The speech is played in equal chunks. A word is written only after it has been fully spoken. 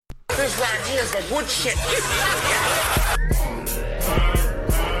This right here is the good shit.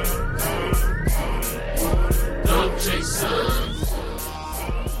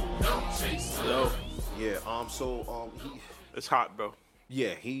 Yo. Yeah, It's hot, bro.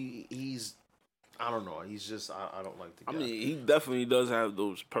 yeah, he's, I don't know, he's just, I don't like the guy. I mean, he definitely does have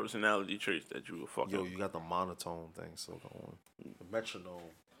those personality traits that you would fucking. Yo, you got the monotone thing still going. The metronome.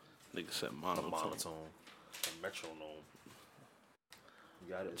 Nigga said The monotone. The metronome.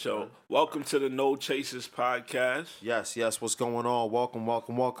 You got it. So, welcome to the No Chasers podcast. Yes, what's going on?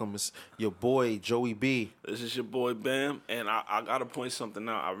 Welcome. It's your boy, Joey B. This is your boy Bam, and I gotta point something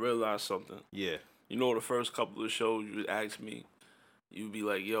out. I realized something. Yeah. You know, the first couple of shows you would ask me, you'd be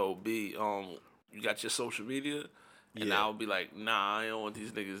like, "Yo, B, you got your social media?" And Yeah. I would be like, "Nah, I don't want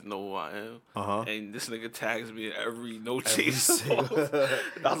these niggas to know who I am." Uh-huh. And this nigga tags me in every No Chasers single- post.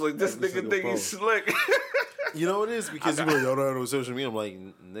 I was like, "This Every nigga single think he's post. slick." You know what it is? Because you know, y'all don't have no social media. I'm like,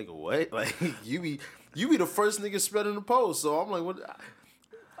 nigga, what? Like, you be the first nigga spreading the post. So I'm like, what?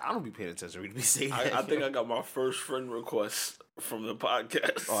 I don't be paying attention to be saying that. I think I got my first friend request from the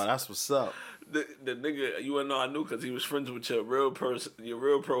podcast. Oh, that's what's up. The nigga, you wouldn't know I knew because he was friends with your real person, your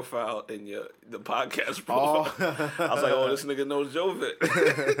real profile, and the podcast profile. Oh. I was like, oh, this nigga knows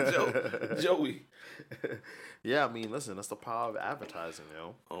Joey. Yeah, I mean, listen, that's the power of advertising,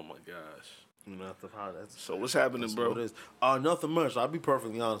 yo. Oh my gosh. You know, that's the power. So what's happening, That's bro? what it is. Nothing much. I'll be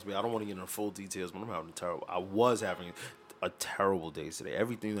perfectly honest with you. I don't want to get into full details, but I was having a terrible day today.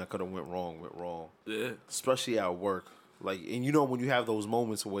 Everything that could have went wrong. Yeah. Especially at work. Like, and you know when you have those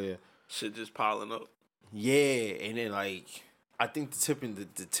moments where Shit just piling up. yeah, and then like I think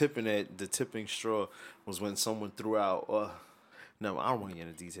the tipping straw was when someone threw out. No, I don't want to get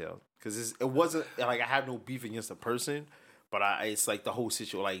into details because it wasn't like I had no beef against the person, but it's like the whole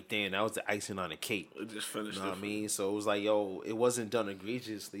situation. Like, damn, that was the icing on the cake. It just finished. You know what I mean? So it was like, yo, it wasn't done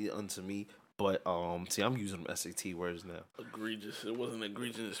egregiously unto me, but see, I'm using them SAT words now. Egregious. It wasn't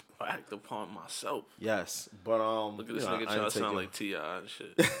egregious act upon myself. Yes, but Look at this nigga trying to sound like T.I. and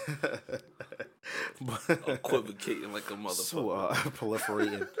shit. Equivocating like a motherfucker. So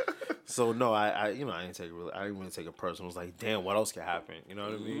proliferating. So no, I didn't really take it personal. It was like, damn, what else could happen? You know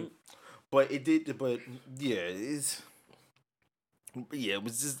what I mean? But it did. But yeah, it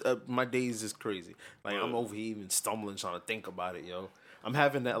was just my day is just crazy. Like I'm over here even stumbling trying to think about it, yo. I'm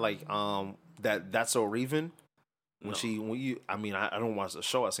having that like that's so Raven when I don't watch the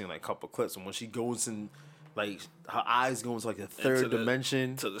show. I seen like a couple clips, and when she goes in, like her eyes go into like a third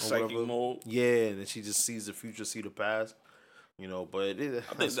dimension to the psychic mode. Yeah, and then she just sees the future, see the past. You know, but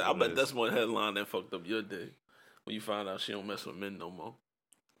I bet that's one headline that fucked up your day when you find out she don't mess with men no more.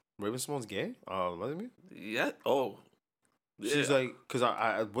 Raven Simone's gay? Let me. Yeah. Oh. Yeah. She's like, cause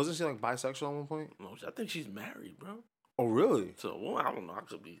I wasn't she like bisexual at one point? No, I think she's married, bro. Oh really? So I don't know. I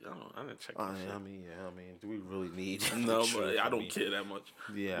could be. I didn't check. I mean, do we really need? No, but I don't care that much.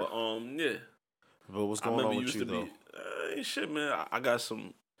 Yeah. But yeah. But what's going on with you though? Shit, man. I got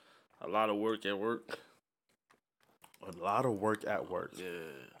a lot of work at work. A lot of work at work. Yeah.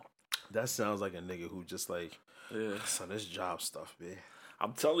 That sounds like a nigga who just like, yeah, son, this job stuff, man.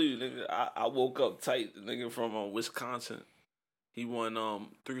 I'm telling you, nigga, I woke up tight. The nigga from Wisconsin, he won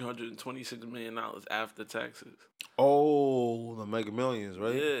 $326 million after taxes. Oh, the Mega Millions,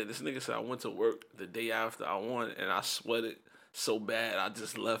 right? Yeah, this nigga said I went to work the day after I won, and I sweated so bad I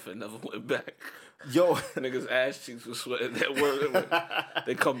just left and never went back. Yo, niggas' ass cheeks was sweating at work.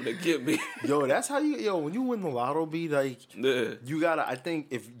 They coming to get me. Yo, that's how when you win the lotto, be like, yeah. I think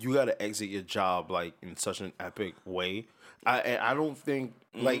if you gotta exit your job like in such an epic way, I don't think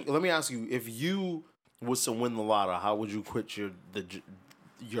like. Let me ask you, if you was to win the lotto, how would you quit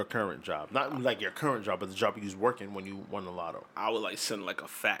your current job? Not like your current job, but the job you was working when you won the lotto. I would like send like a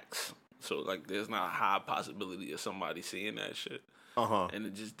fax, so like there's not a high possibility of somebody seeing that shit. And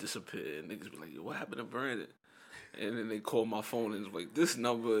it just disappeared. Niggas be like, yo, what happened to Brandon? And then they call my phone and it's like, this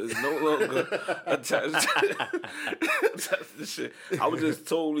number is no longer attached to the shit. I would just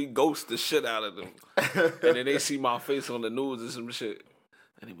totally ghost the shit out of them. And then they see my face on the news and some shit.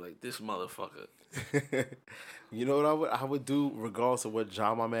 And they be like, this motherfucker. You know what I would do regardless of what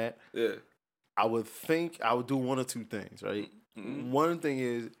job I'm at? Yeah. I would do one or two things, right? One thing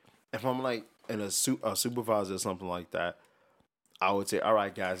is, if I'm like in a supervisor or something like that, I would say, all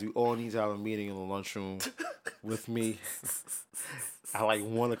right, guys, we all need to have a meeting in the lunchroom with me at like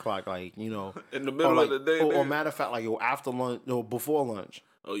 1 o'clock, like, you know. In the middle of the day. Or matter of fact, like, after lunch, no, before lunch.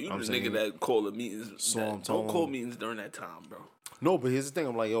 Oh, you the nigga that call the meetings. Don't call meetings during that time, bro. No, but here's the thing.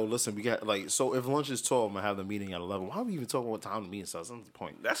 I'm like, yo, listen, we got, like, so if lunch is 12, I'm going to have the meeting at 11. Why are we even talking about time the meeting starts? That's the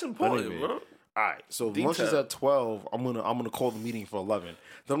point. That's important, anyway, bro. All right, so lunch is at 12. I'm gonna call the meeting for 11.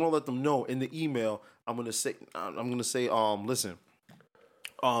 Then I'm gonna let them know in the email. I'm gonna say listen,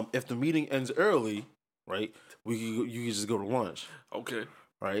 if the meeting ends early, right, you can just go to lunch. Okay.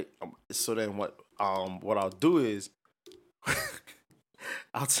 Right. So then what I'll do is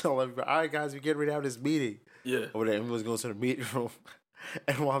I'll tell everybody, all right, guys, we get ready to have this meeting. Yeah. Or then everyone's going to the meeting room,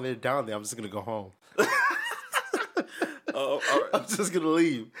 and while they're down there, I'm just gonna go home. I'm just gonna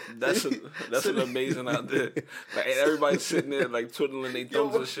leave. That's an amazing idea. Like everybody's sitting there like twiddling their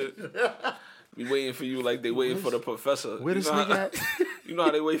thumbs and shit. Be waiting for you like they waiting for the professor. Where this nigga at? You know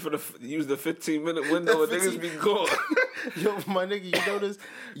how they wait for use the 15-minute window and niggas be gone. Yo, my nigga, you know this?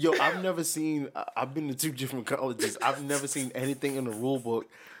 Yo, I've been to 2 different colleges. I've never seen anything in the rule book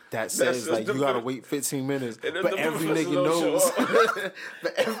that says like you gotta wait 15 minutes. But every nigga knows.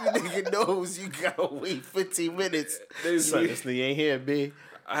 But every nigga knows you gotta wait 15 minutes. Son, this nigga ain't here, B.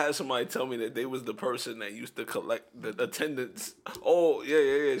 I had somebody tell me that they was the person that used to collect the attendance. Oh,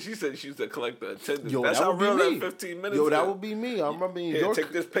 yeah. She said she used to collect the attendance. Yo, that's how real that 15 minutes. Yo, that would be me. I remember in your...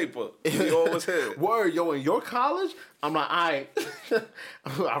 take this paper. We always here. Word, yo, in your college, I'm like, all right.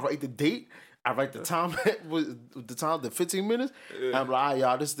 I write the date. I write the time, the 15 minutes. Yeah. I'm like, all right,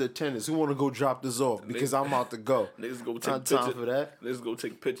 y'all, this is the attendance. Who want to go drop this off? Because I'm about to go. Niggas go take pictures. Time for that. Niggas go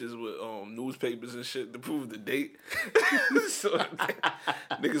take pictures with newspapers and shit to prove the date. So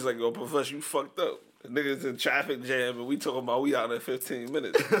niggas like, yo, professor, you fucked up. Niggas in traffic jam and we talking about we out in 15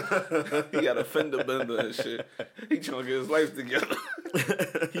 minutes. He got a fender bender and shit. He trying to get his life together.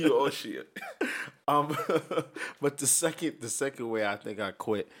 He all shit. But the second way I think I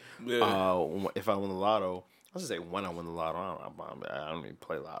quit, if I win the lotto, I'll just say when I win the lotto. I don't even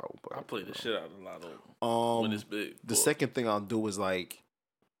play lotto, but I play the shit out of the lotto when it's big. The second thing I'll do is like,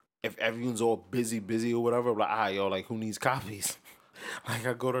 if everyone's all busy or whatever, I'm like, all right, yo, like who needs copies? Like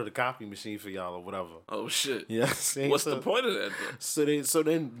I go to the copy machine for y'all or whatever. Oh shit! Yeah, what's the point of that though? So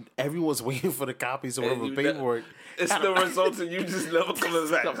then everyone's waiting for the copies or whatever paperwork. It's the result of you just never coming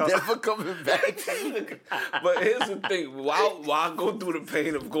back. I'm never coming back. But here's the thing: why go through the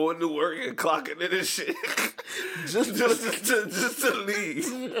pain of going to work and clocking in and shit just to leave?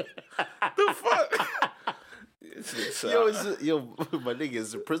 The fuck. Yo, my nigga,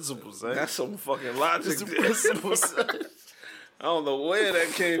 it's the principle, son. That's some fucking logic. It's the principle, son. I don't know where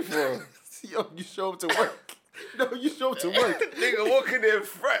that came from. Yo, you show up to work. No, you show up to work. Nigga walking in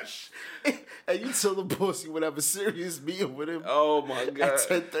fresh. And you tell the boss you would have a serious meeting with him. Oh my God. At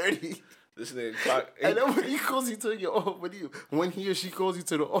 10:30. This nigga clock. And then when he calls you to your office, when he or she calls you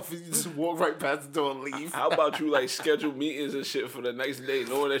to the office, you just walk right past the door and leave. How about you like schedule meetings and shit for the next day,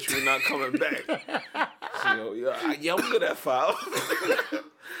 knowing that you're not coming back? So, yeah, I'm good at 5.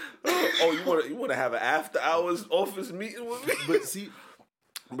 Oh, you want to have an after hours office meeting with me?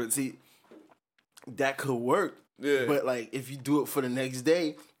 But see, that could work. Yeah. But like, if you do it for the next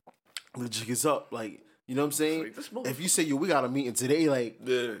day, the jig is up. Like, you know what I'm saying? Like, if you say, yo, we got a meeting today, like,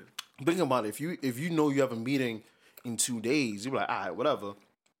 yeah. Think about it. If you know you have a meeting in 2 days, you're like, all right, whatever.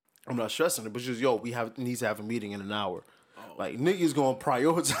 I'm not stressing it, but just need to have a meeting in an hour. Like, niggas gonna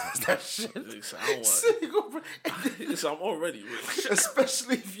prioritize that shit. I'm already rich.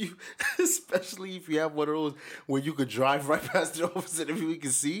 Especially if you have one of those where you could drive right past the office and everyone can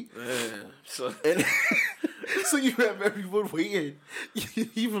see. Yeah. So you have everyone waiting.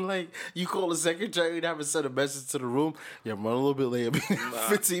 Even like you call the secretary and have to send a message to the room. Yeah, I'm running a little bit late.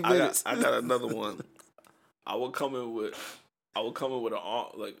 15 minutes. I got another one. I would come in with an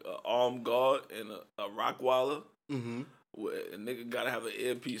armed guard and a Rottweiler. Mm-hmm. A nigga gotta have an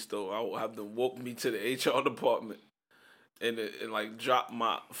earpiece though. I will have them walk me to the HR department and like drop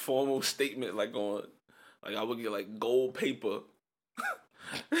my formal statement like I would get like gold paper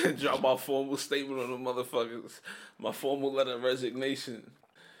and drop my formal statement on the motherfuckers. My formal letter of resignation.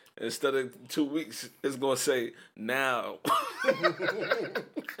 Instead of 2 weeks, it's gonna say now.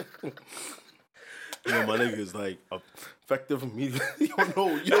 You know, my nigga is like effective immediately.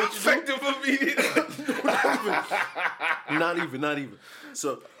 Effective immediately. Not even.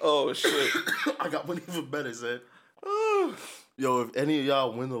 So, oh shit, I got one even better, son. Yo, if any of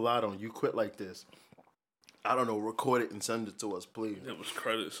y'all win the lotto and you quit like this, I don't know, record it and send it to us, please. That was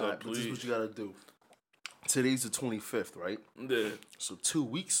credit, so please. This is what you gotta do. Today's the 25th, right? Yeah. So 2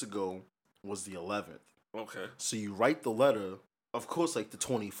 weeks ago was the 11th. Okay. So you write the letter, of course, like the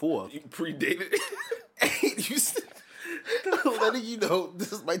 24th. You predated it. You said, letting you know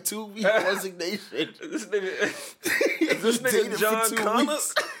this is my 2 week resignation. This nigga John Connor.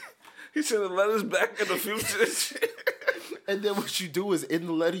 He sending letters back in the future. And then what you do is in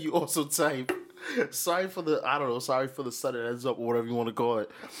the letter you also type, sorry for the sun that ends up or whatever you want to call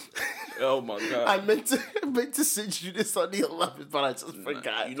it. Oh my god! I meant to send you this on the 11th, but I just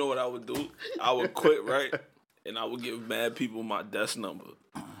forgot. You know what I would do? I would quit, right? And I would give mad people my desk number.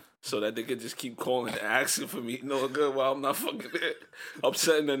 So that they could just keep calling and asking for me. No good while I'm not fucking there.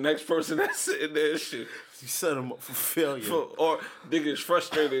 Upsetting the next person that's sitting there and shit. You set them up for failure. Or niggas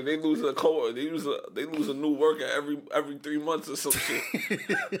frustrated. They lose a coworker. They lose a new worker every 3 months or some shit.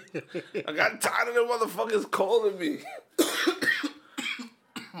 I got tired of them motherfuckers calling me.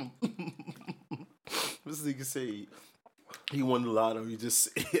 This nigga say he won the lotto. He just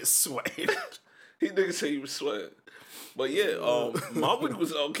sweating. He nigga say he was sweating. But yeah, my week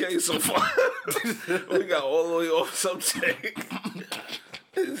was okay so far. We got all the way off subject.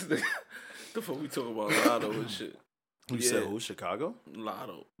 The fuck we talking about lotto and shit. You said who? Chicago?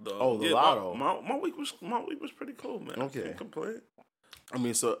 Lotto. The lotto. My week was pretty cool, man. Okay. Can't complain. I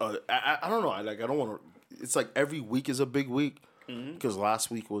mean, so I don't know. I don't want to. It's like every week is a big week because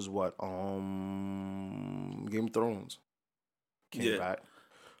last week was what Game of Thrones came back.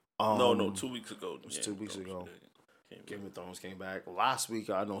 No, 2 weeks ago. It was 2 weeks ago. Game of Thrones came back. Last week,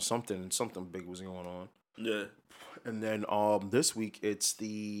 I know something big was going on. Yeah. And then this week, it's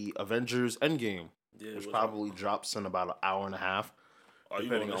the Avengers Endgame, which probably drops in about an hour and a half. Are you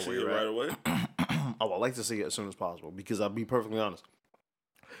going to see it right away? I'd like to see it as soon as possible because I'll be perfectly honest.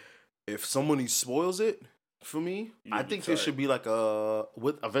 If somebody spoils it for me, I think there should be like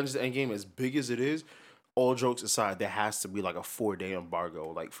with Avengers Endgame, as big as it is, all jokes aside, there has to be like a 4-day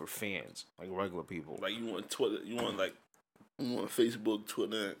embargo, like for fans, like regular people. Like you want Twitter, you want Facebook,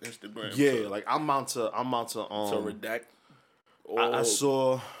 Twitter, Instagram. Yeah, like I'm about to redact. I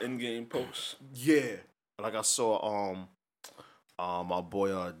saw in-game posts. Yeah, like I saw my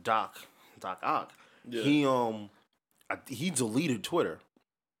boy Doc Ock. Yeah. He deleted Twitter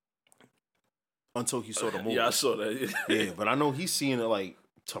until he saw the movie. Yeah, I saw that. Yeah, but I know he's seeing it like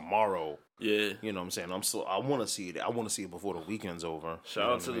tomorrow. Yeah. You know what I'm saying? I want to see it. I want to see it before the weekend's over. Shout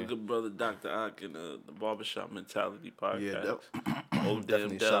out to the good brother Dr. Ock and the Barbershop Mentality podcast. Yeah,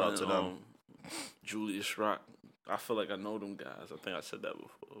 definitely shout out to them. Julius Rock. I feel like I know them guys. I think I said that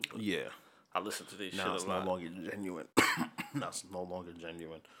before. But yeah. I listen to this shit a lot. Now it's no longer genuine. Now it's no longer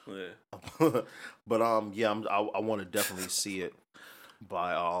genuine. Yeah. But I want to definitely see it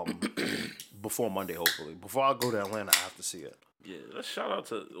by before Monday, hopefully. Before I go to Atlanta, I have to see it. Yeah, let's shout out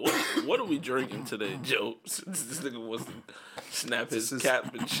to what are we drinking today, Joe? This nigga wants to snap his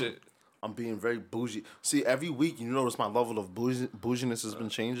cap and shit. I'm being very bougie. See, every week you notice my level of bouginess has been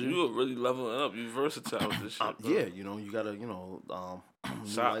changing. You are really leveling up. You versatile with this shit. Yeah, you gotta new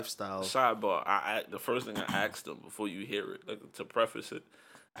lifestyle. Sidebar. The first thing I asked him before you hear it, like to preface it,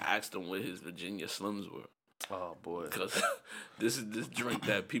 I asked him where his Virginia Slims were. Oh boy! Because this is this drink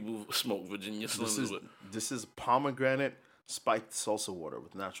that people smoke Virginia Slims with. This is pomegranate spiked salsa water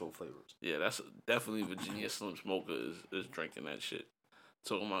with natural flavors. Yeah, that's definitely Virginia Slim Smoker is drinking that shit.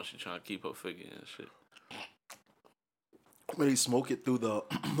 Talking about she trying to keep her figure and shit. When he smoke it through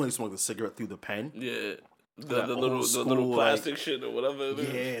when he smoke the cigarette through the pen. Yeah. The little plastic shit or whatever it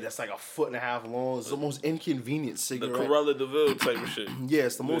is. Yeah, that's like 1.5 feet long. It's the most inconvenient cigarette. The Corella DeVille type of shit. Yeah,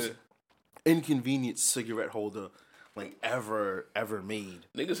 it's the most inconvenient cigarette holder like ever made.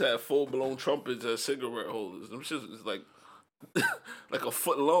 Niggas have full blown trumpets as cigarette holders. Them shits is like like a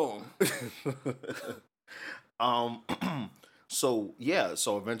foot long. So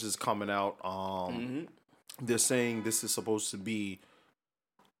Avengers coming out. They're saying this is supposed to be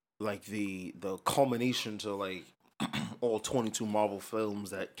like the culmination to like all 22 Marvel films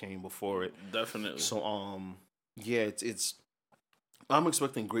that came before it. Definitely. So it's I'm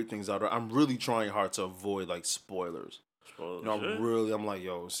expecting great things out of it. I'm really trying hard to avoid like spoilers. I'm like,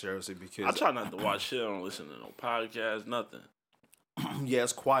 yo, seriously, because I try not to watch shit. I don't listen to no podcast, nothing. Yeah,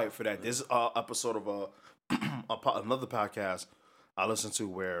 it's quiet for that. There's an episode of another podcast I listened to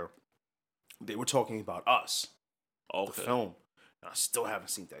where they were talking about Us, the film. And I still haven't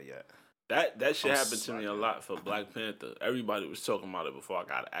seen that yet. That shit happened to me a lot for Black Panther. Everybody was talking about it before I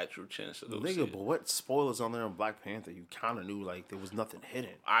got an actual chance to go see it. But what spoilers on there on Black Panther? You kind of knew like there was nothing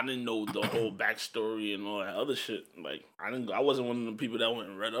hidden. I didn't know the whole backstory and all that other shit. Like I wasn't one of the people that went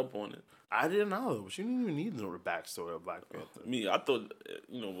and read up on it. I didn't know, but you didn't even need to know the backstory of Black Panther. I thought,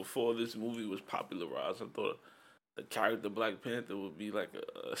 before this movie was popularized, I thought the character Black Panther would be like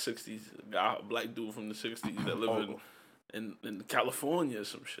a 60s guy, a black dude from the 60s that lived in California or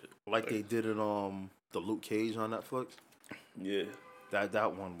some shit. Like they did it the Luke Cage on Netflix. Yeah.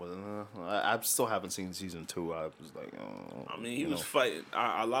 That one was. I still haven't seen season 2. I was like, he was fighting.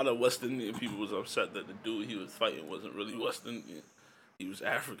 A lot of West Indian people was upset that the dude he was fighting wasn't really West Indian. He was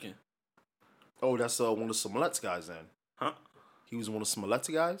African. Oh, that's one of the Smollett guys then. Huh? He was one of Smollett's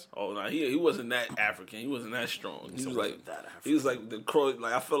guys. Oh no, he wasn't that African. He wasn't that strong. He was like that African. He was like the cross.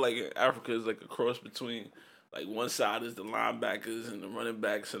 Like I feel like Africa is like a cross between like one side is the linebackers and the running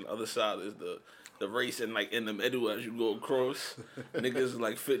backs, and the other side is the race. And like in the middle, as you go across, niggas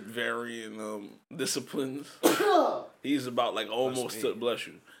like fit varying disciplines. He's about like almost to bless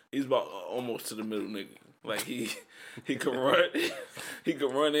you. He's about almost to the middle, nigga. Like he can run, he can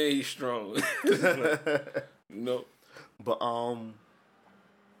run and he's strong. Like, you know. But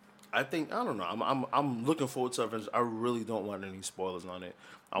I think I don't know. I'm looking forward to it. I really don't want any spoilers on it.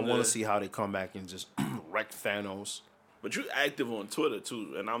 I want to see how they come back and just wreck Thanos. But you active on Twitter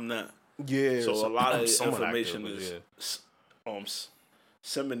too, and I'm not. Yeah. So a lot of information is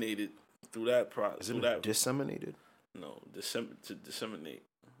disseminated through that process. Is it disseminated? No, to disseminate.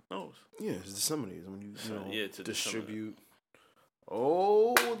 No. Yeah, it's disseminated when you to distribute.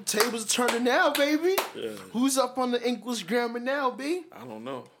 Oh, tables turning now, baby. Yeah. Who's up on the English grammar now, B? I don't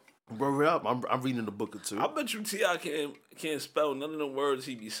know. Bro, up. I'm reading the book or two. I bet you T.I. can't spell none of the words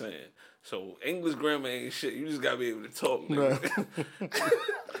he be saying. So English grammar ain't shit. You just gotta be able to talk, nigga.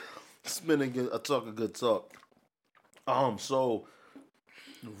 Spinning a talk a good talk. So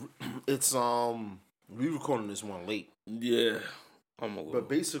it's we recording this one late. Yeah. I'm a little. But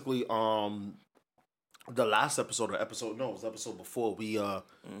basically, the last episode, it was the episode before, we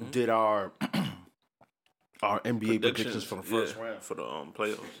did our NBA predictions for the first round. For the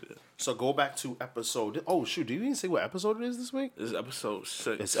playoffs, yeah. So go back to episode... Oh, shoot, did you even say what episode it is this week? This is episode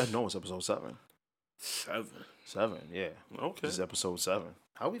 6. It's episode 7. 7, yeah. Okay. This is episode 7.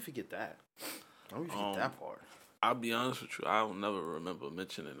 How we forget that? How we forget that part? I'll be honest with you, I don't never remember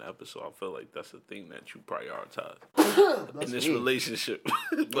mentioning the episode. I feel like that's the thing that you prioritize in this relationship.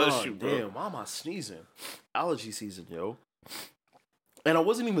 Bless you, bro. Damn, why am I sneezing? Allergy season, yo. And I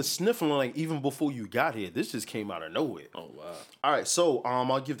wasn't even sniffling like even before you got here. This just came out of nowhere. Oh wow! All right, so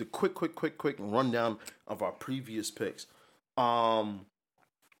I'll give the quick rundown of our previous picks. I'll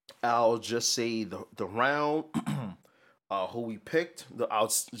just say the round, who we picked. I'll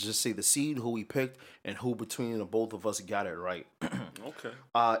just say the seed, who we picked, and who between the both of us got it right. Okay.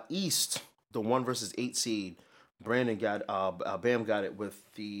 East, the 1 versus 8 seed. Brandon got Bam got it with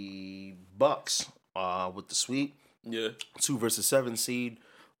the Bucks. With the sweep. Yeah. 2 versus 7 seed.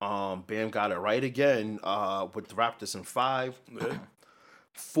 Bam got it right again with the Raptors in 5. Yeah.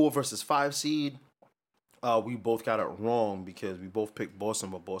 4 versus 5 seed. We both got it wrong because we both picked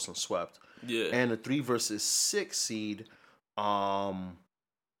Boston, but Boston swept. Yeah. And the 3 versus 6 seed, I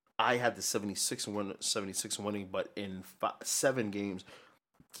had the 76 winning, but in 7 games,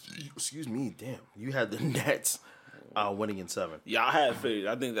 excuse me, damn, you had the Nets winning in 7. Yeah, I had faith.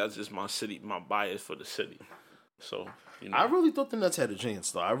 I think that's just my bias for the city. So, I really thought the Nets had a chance,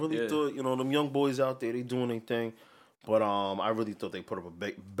 though. I really thought, them young boys out there, they doing their thing. But I really thought they put up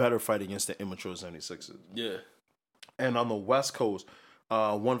a better fight against the immature 76ers. Yeah. And on the West Coast,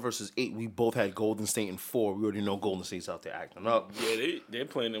 1 versus 8, we both had Golden State in 4. We already know Golden State's out there acting up. Yeah, they're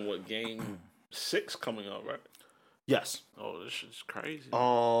playing in game 6 coming up, right? Yes. Oh, this shit's crazy.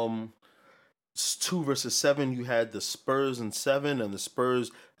 2 versus 7, you had the Spurs in 7, and the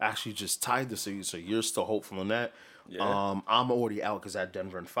Spurs actually just tied the series, so you're still hopeful on that. Yeah. I'm already out because I had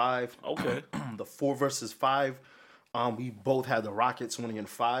Denver in 5. Okay. The 4 versus 5, we both had the Rockets winning in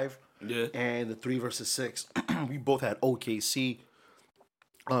 5. Yeah. And the 3 versus 6, we both had OKC.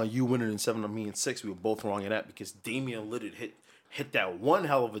 You winning in 7, me in 6. We were both wrong in that because Damian Lillard hit that one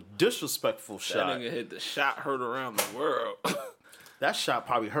hell of a disrespectful shot. That nigga hit the shot heard around the world. That shot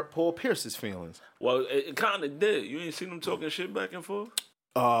probably hurt Paul Pierce's feelings. Well, it kind of did. You ain't seen him talking shit back and forth?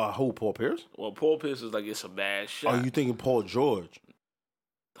 Who, Paul Pierce? Well, Paul Pierce is like, it's a bad shot. Oh, you thinking Paul George?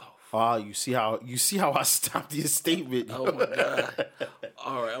 You see how I stopped your statement. Oh my God!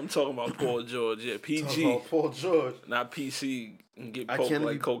 All right, I'm talking about Paul George. Yeah, PG. Paul George, not PC. And get poked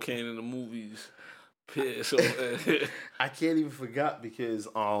like cocaine in the movies. So, I can't even forget because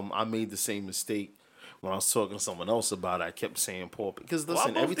I made the same mistake when I was talking to someone else about it. I kept saying Paul because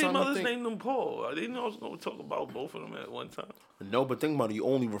listen, every time I think named them Paul, I didn't know I was going to talk about both of them at one time. No, but think about it. You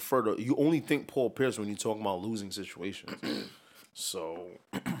only think Paul Pierce when you're talking about losing situations. So,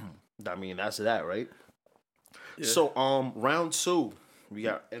 I mean, that's that, right? Yeah. So, round 2, we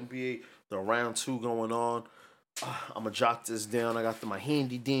got NBA, the round 2 going on. I'm gonna jot this down. I got my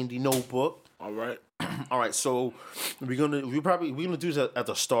handy dandy notebook. All right. All right. So we're gonna do this at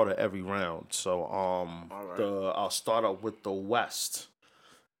the start of every round. So all right. I'll start out with the West.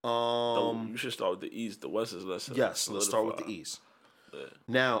 You should start with the East. The West is less. Yes, let's start with the East. Yeah.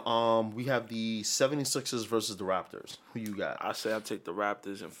 Now, we have the 76ers versus the Raptors. Who you got? I say I take the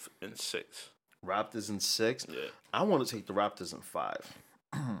Raptors in 6. Raptors in 6. Yeah. I want to take the Raptors in 5.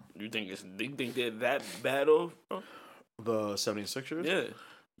 You think they're that bad off? The 76ers? Yeah.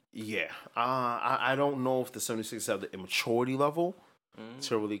 Yeah. I don't know if the 76ers have the immaturity level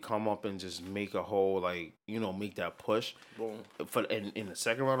to really come up and just make a whole, like, make that push. Boom. In the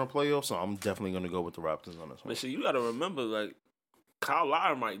second round of playoffs, so I'm definitely going to go with the Raptors on this one. But see, you got to remember, like, Kyle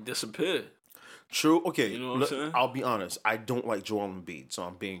Lowry might disappear. True. Okay. You know what I'm saying? I'll be honest. I don't like Joel Embiid, so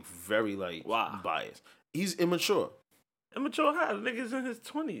I'm being very, biased. He's immature. Immature how? The nigga's in his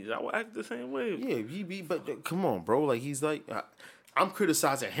 20s. I would act the same way. Yeah, but come on, bro. Like, he's like... I'm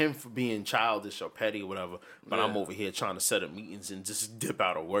criticizing him for being childish or petty or whatever, but I'm over here trying to set up meetings and just dip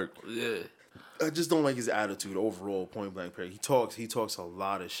out of work. Yeah. I just don't like his attitude overall, point blank period. He talks a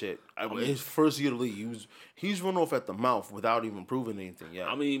lot of shit. His first year of the league, he's run off at the mouth without even proving anything yet.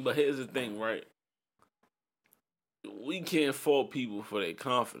 I mean, but here's the thing, right? We can't fault people for their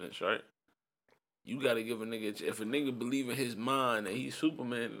confidence, right? You gotta give a nigga, if a nigga believe in his mind that he's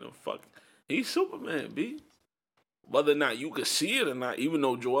Superman, then he's Superman, B. Whether or not you could see it or not, even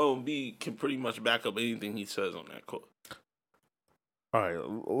though Joel Embiid can pretty much back up anything he says on that court. All right,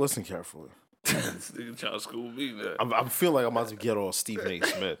 listen carefully. This nigga trying to school me, man. I feel like I'm about to get all Stephen A.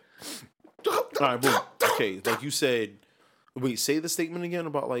 Smith. All right, boom. Okay, like you said, wait, say the statement again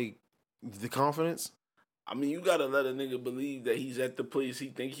about, like, the confidence. I mean, you gotta let a nigga believe that he's at the place he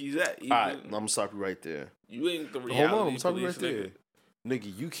think he's at. All right, I'm gonna stop you right there. You ain't the reality. Hold on, I'm stopping you right nigga. there.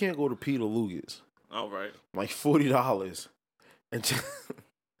 Nigga, you can't go to Peter Luger's. All right. Like $40. And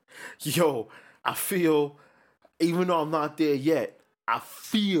yo, I feel, even though I'm not there yet, I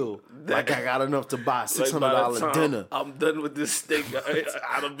feel like I got enough to buy $600 dinner. I'm done with this steak.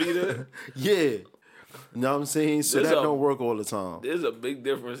 I'll be there. Yeah. You know what I'm saying? So that don't work all the time. There's a big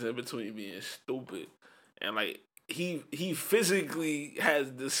difference in between being stupid and, like, he physically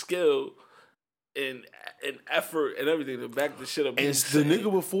has the skill and effort and everything to back the shit up. And the nigga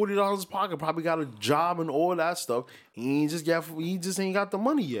with $40 in his pocket probably got a job and all that stuff. He just ain't got the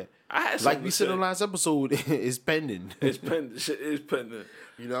money yet. Like we said in the last episode, it's pending. It's pending. Shit is pending.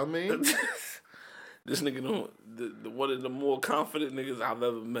 You know what I mean? This nigga, one of the more confident niggas I've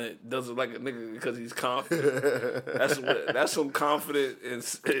ever met, doesn't like a nigga because he's confident. That's some confident and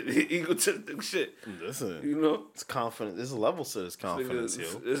egotistic shit. Listen, you know, it's confident. There's levels to this confidence,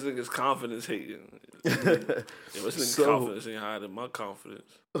 yo. This nigga's confidence hating. This nigga's confidence ain't higher than my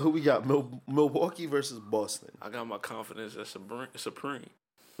confidence. Who we got? Milwaukee versus Boston. I got my confidence at supreme.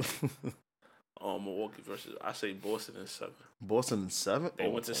 Milwaukee versus, I say Boston in 7. Boston in 7? They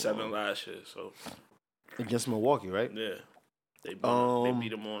went to 7 last year, so. Against Milwaukee, right? Yeah. They beat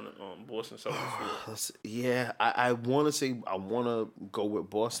them on Boston 7-4. Yeah, I want to go with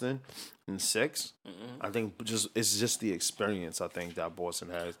Boston in 6. Mm-hmm. I think it's just the experience I think that Boston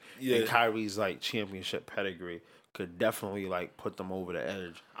has. Yeah. And Kyrie's, like, championship pedigree could definitely, like, put them over the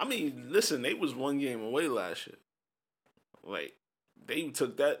edge. I mean, listen, they was 1 game away last year. Like, they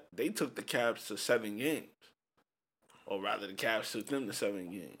took the Cavs to 7 games. Or rather, the Cavs took them to 7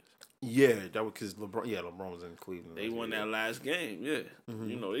 games. Yeah, that was because LeBron. Yeah, LeBron was in Cleveland. They won that last game. Yeah,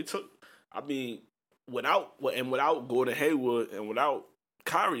 mm-hmm. You know they took. I mean, without Gordon Hayward and without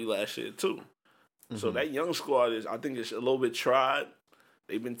Kyrie last year too. Mm-hmm. So that young squad I think it's a little bit tried.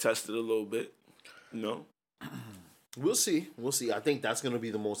 They've been tested a little bit. You know. We'll see. I think that's gonna be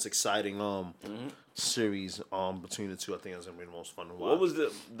the most exciting series between the two. I think that's gonna be the most fun to watch. What was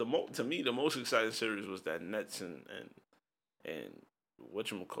to me the most exciting series was that Nets and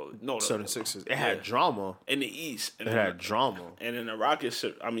whatchamacallit? No, 76ers. It had drama. In the East. It had drama. And in the Rockets,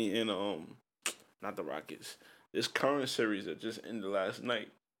 not the Rockets. This current series that just ended last night.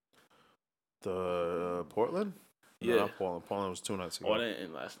 The Portland? Yeah. No, not Portland. Portland was 2 nights ago. Oh, that didn't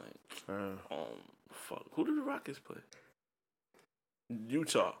end last night. Fuck. Who did the Rockets play?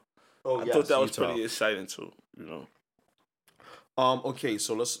 Utah. Oh, I thought that was pretty exciting too, you know. Okay,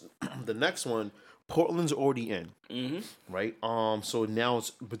 so let's the next one. Portland's already in, right? So now it's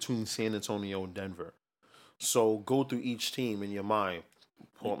between San Antonio and Denver. So go through each team in your mind.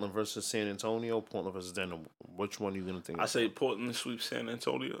 Portland versus San Antonio, Portland versus Denver. Which one are you gonna think? I say Portland sweeps San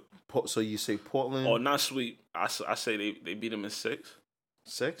Antonio. So you say Portland? Oh, not sweep. I say they beat them in 6.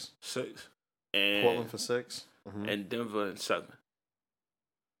 6? 6. And Portland for 6, and Denver in 7.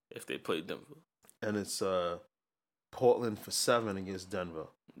 If they play Denver, and it's Portland for 7 against Denver.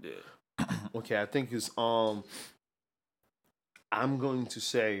 Yeah. Okay, I think it's I'm going to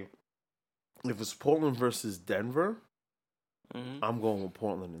say if it's Portland versus Denver, I'm going with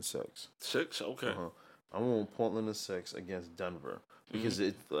Portland in 6. 6, okay. I'm going with Portland in 6 against Denver because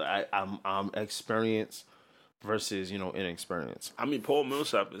I'm experience versus inexperience. I mean, Paul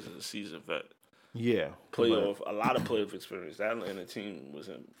Millsap is a seasoned vet. Yeah. Playoff, a lot of playoff experience. That Atlanta team was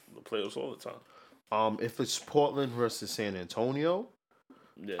in the playoffs all the time. If it's Portland versus San Antonio,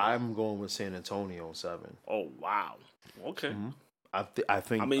 Yeah. I'm going with San Antonio 7. Oh wow. Okay. Mm-hmm. I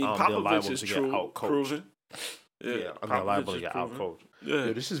think they're liable Popovich is to get true, out coached. proven. Yeah, they're liable to get out coached. Yeah.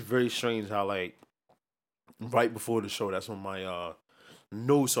 Yo, this is very strange how like right before the show, that's when my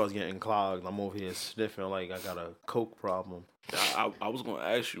nose starts getting clogged. I'm over here sniffing like I got a coke problem. I was gonna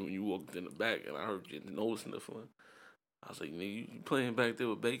ask you when you walked in the back and I heard your nose sniffling. I was like, nigga, you playing back there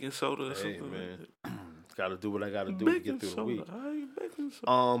with baking soda or something? Man. Gotta do what I gotta do baking to get through soda. the week. How you baking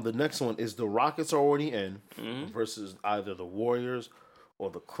soda? The next one is the Rockets are already in versus either the Warriors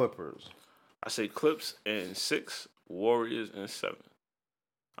or the Clippers. I say Clips in 6, Warriors in 7.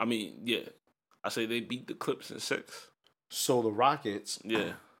 I mean, yeah. I say they beat the Clips in 6. So the Rockets,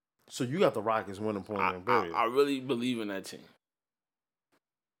 yeah. So you got the Rockets winning point blank period. I really believe in that team.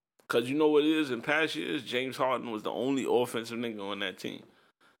 Because you know what it is? In past years, James Harden was the only offensive nigga on that team.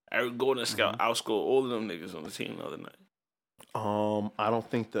 Eric Gordon Scout outscored all of them niggas on the team the other night. I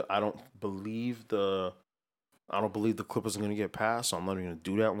don't believe the Clippers are gonna get past, so I'm not even gonna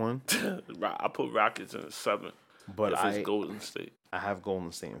do that one. I put Rockets in 7. But it's Golden State. I have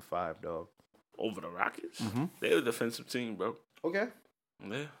Golden State in 5, dog. Over the Rockets? They're a defensive team, bro. Okay.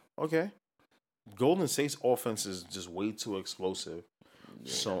 Yeah. Okay. Golden State's offense is just way too explosive.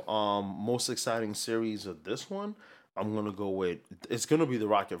 Yeah. So, most exciting series of this one, I'm gonna go with. It's gonna be the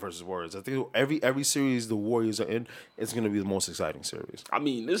Rocket versus Warriors. I think every series the Warriors are in, it's gonna be the most exciting series. I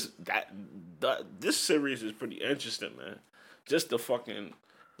mean, this series is pretty interesting, man. Just the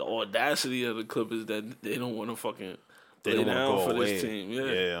audacity of the Clippers that they don't want to fucking lay down for this team.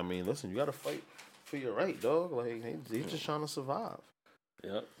 Yeah. I mean, listen, you gotta fight for your right, dog. Like they just trying to survive.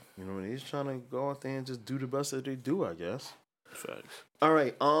 Yep. You know, they're just trying to go out there and just do the best that they do, I guess. Facts. All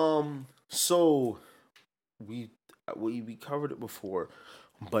right. So we covered it before,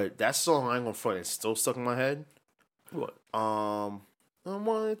 but that song I ain't gonna front. It's still stuck in my head. What? I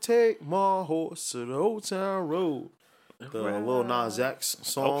wanna take my horse to the Old Town Road. The Lil Nas X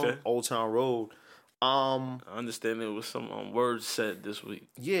song, Old Town Road. I understand there was some words said this week.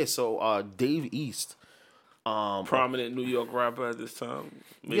 Yeah. So Dave East, prominent New York rapper at this time.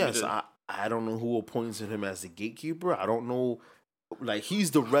 Yes, I don't know who appointed him as the gatekeeper. I don't know. Like,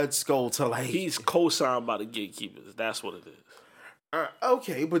 he's the Red Skull to, like... He's co-signed by the Gatekeepers. That's what it is.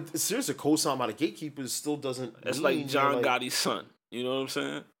 Okay, but seriously, co-signed by the Gatekeepers still doesn't It's like John Gotti's son. You know what I'm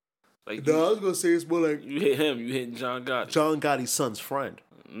saying? Like, no, I was going to say it's more like... You hit him, you hitting John Gotti. John Gotti's son's friend.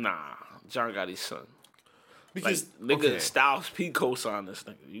 Nah, John Gotti's son. Because, nigga, Styles P co-signed this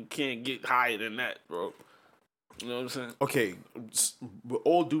nigga. You can't get higher than that, bro. You know what I'm saying? Okay, with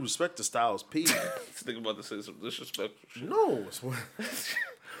all due respect to Styles P. Think about to say some disrespectful shit. No.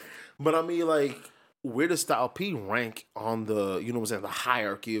 But I mean, like, where does Styles P rank on the, you know what I'm saying, the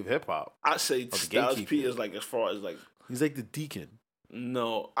hierarchy of hip hop? I say Styles P is like, as far as like... He's like the deacon.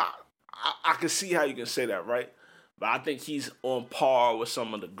 No, I can see how you can say that, right? But I think he's on par with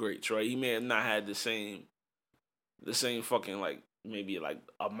some of the greats, right? He may have not had the same fucking, like, maybe like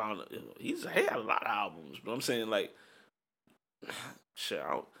amount of he had a lot of albums, but I'm saying like shit.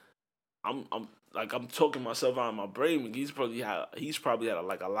 I'm talking myself out of my brain. He's probably had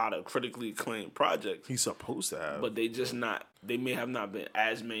like a lot of critically acclaimed projects. He's supposed to have, but they just not. They may have not been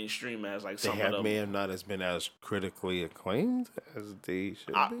as mainstream as like some of them. May have not as been as critically acclaimed as they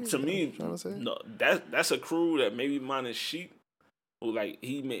should be. To me, no, that's a crew that maybe minus Sheep. Like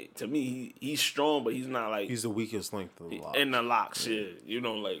he's strong, but he's not like he's the weakest link to the Lox. In the Lox, yeah. You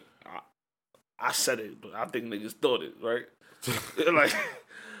know, like I said it, but I think niggas thought it, right? Like,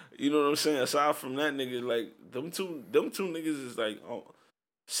 you know what I'm saying? Aside from that nigga, like them two niggas is like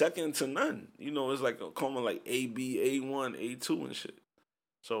second to none. You know, it's like a common like AB, A1, A2 and shit.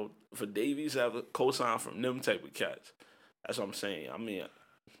 So for Davies to have a cosign from them type of cats, that's what I'm saying. I mean,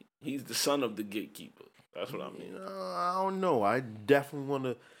 he's the son of the gatekeeper. That's what I mean. I don't know. I definitely want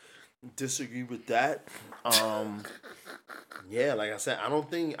to disagree with that. Yeah, like I said,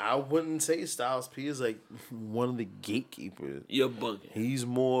 I wouldn't say Styles P is like one of the gatekeepers. You're bugging. He's a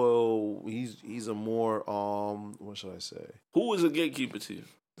more what should I say? Who is a gatekeeper to you?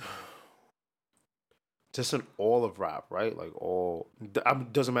 Just an all of rap, right? Like all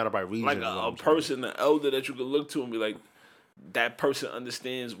doesn't matter by region. Like a person, an elder that you could look to and be like, that person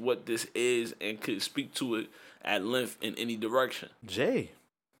understands what this is and could speak to it at length in any direction. Jay.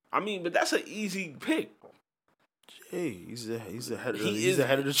 I mean, but that's an easy pick. Jay, he's the head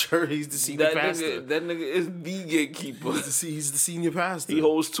of the church. He's the senior pastor. That nigga is the gatekeeper. He's the senior pastor. He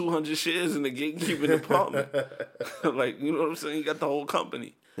holds 200 shares in the gatekeeping department. Like, you know what I'm saying? He got the whole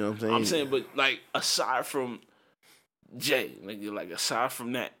company. You know what I'm saying? I'm saying, but like aside from Jay, like aside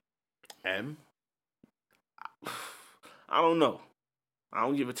from that, M. I don't know. I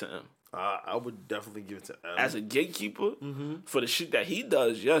don't give it to M. I would definitely give it to M. As a gatekeeper, for the shit that he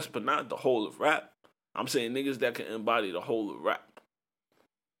does, yes, but not the whole of rap. I'm saying niggas that can embody the whole of rap.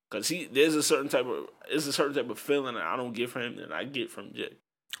 Cause there's a certain type of feeling that I don't get from him that I get from Jay.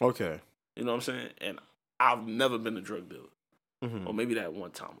 Okay. You know what I'm saying? And I've never been a drug dealer. Mm-hmm. Or maybe that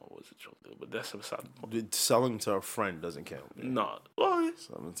one time I was a drug dealer, but that's beside the point. Selling to a friend doesn't count. Man. No. Well, yeah.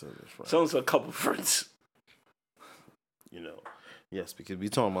 Selling to a couple friends. You know. Yes, because we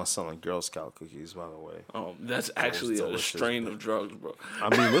talking about selling Girl Scout cookies, by the way. That's actually a strain of drugs, bro.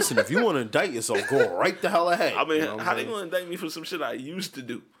 I mean, listen, if you want to indict yourself, go right the hell ahead. I mean, you know how they gonna indict me for some shit I used to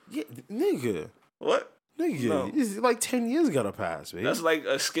do? Yeah, nigga. What? Nigga, no. It's like 10 years gotta pass, man. That's like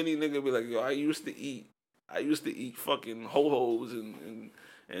a skinny nigga be like, yo, I used to eat fucking ho-hos and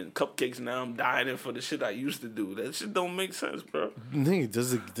cupcakes. Now I'm dying for the shit I used to do. That shit don't make sense, bro. Nigga,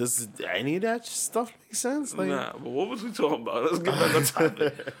 does any of that stuff make sense? Like, nah, but what was we talking about? Let's get back on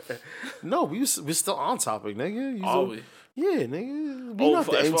topic. No, we're still on topic, nigga. Are we? Yeah, nigga. We not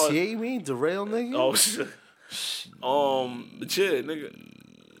the MTA, we ain't derail, nigga. Oh, shit. But yeah, nigga.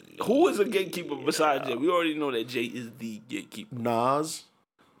 Who is a gatekeeper besides Jay? We already know that Jay is the gatekeeper. Nas,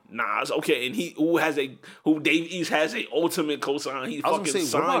 okay, and who Dave East has a ultimate cosign. He fucking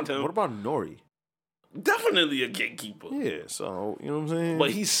signed him. What about Nori? Definitely a gatekeeper. Yeah, so you know what I'm saying.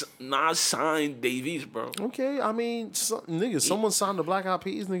 But Nas signed Dave East, bro. Okay, I mean, someone signed the Black Eyed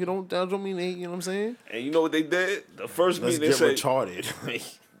Peas, nigga. That don't mean they. You know what I'm saying. And you know what they did? The first meeting they said retarded.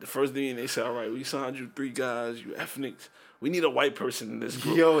 The first meeting they said, all right, we signed you 3 guys, you ethnics. We need a white person in this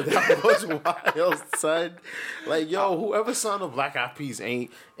group. Yo, that was wild, son. Like, yo, whoever signed the Black Eyed Peas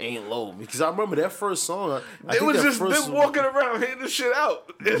ain't low. Because I remember that first song. It was just them walking around hitting the shit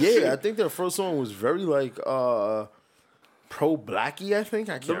out. Yeah, I think their first song was very like pro-blacky, I think.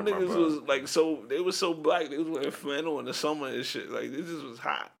 I can't remember. Them niggas was like they was so black, they was wearing flannel in the summer and shit. Like, this just was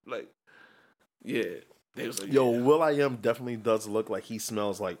hot. Like, yeah. They was like, yo, yeah. Will.i.am definitely does look like he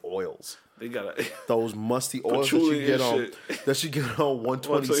smells like oils. They got those musty oils that you get on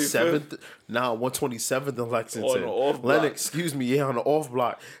 127th. Nah, 127th in Lexington. Lennox, excuse me, on the off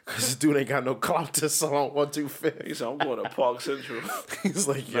block. Because this dude ain't got no clout to sell on 125th. He said, I'm going to Park Central. He's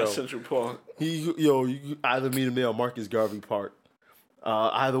like, yo. Central Park. You either meet him there or Marcus Garvey Park.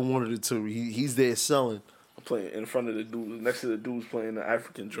 Either one of the two. He's there selling. Playing in front of the dude, next to the dudes playing the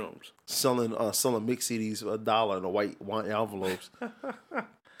African drums. Selling mix CDs for $1 in the white envelopes.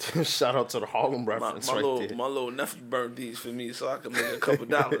 Shout out to the Harlem reference my there. My little nephew burned these for me so I can make a couple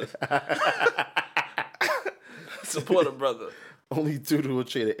dollars. Support a brother. Only dude who would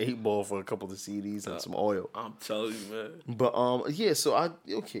trade an 8-ball for a couple of CDs and some oil. I'm telling you, man. But yeah, so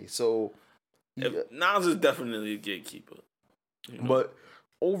Nas is definitely a gatekeeper. You know? But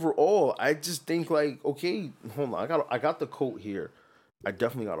overall, I just think like, okay, hold on, I got the quote here. I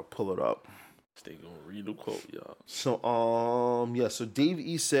definitely gotta pull it up. They gonna read the quote, y'all. So so Dave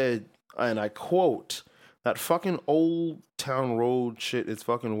E said, and I quote, "That fucking Old Town Road shit is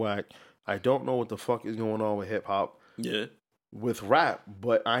fucking whack. I don't know what the fuck is going on with hip hop. Yeah. With rap,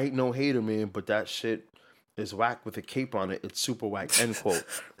 but I ain't no hater, man, but that shit is whack with a cape on it. It's super whack." End quote.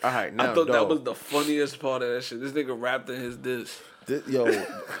 All right, now I thought that was the funniest part of that shit. This nigga rapped in his diss. Yo,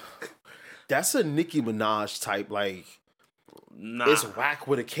 that's a Nicki Minaj type, like, nah. It's whack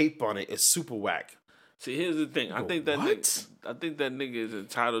with a cape on it. It's super whack. See, here's the thing. I think that nigga is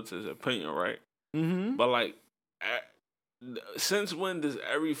entitled to his opinion, right? Mm-hmm. But like, since when does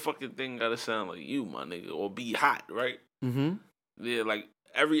every fucking thing gotta sound like you, my nigga, or be hot, right? Mm-hmm. Yeah, like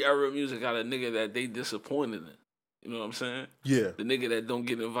every era of music got a nigga that they disappointed in. You know what I'm saying? Yeah. The nigga that don't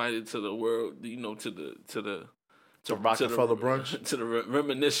get invited to the world, you know, to Rockefeller brunch, to the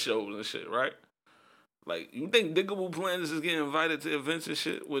reminisce shows and shit, right? Like, you think Diggable Plans is getting invited to events and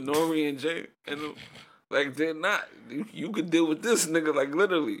shit with Nori and Jay? And like, they're not. You could deal with this nigga, like,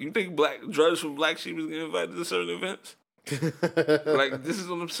 literally. You think drugs from Black Sheep is getting invited to certain events? Like, this is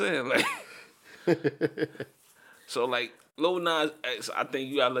what I'm saying. Like, so, like, Lil Nas X, I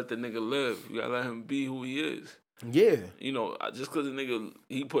think you gotta let the nigga live. You gotta let him be who he is. Yeah. You know, just because the nigga,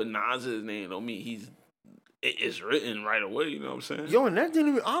 he put Nas's name don't mean it's written right away, you know what I'm saying? Yo, and that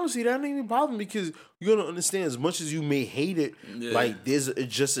didn't even bother me because you gotta understand, as much as you may hate it, like, there's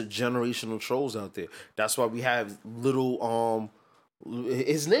just a generational trolls out there. That's why we have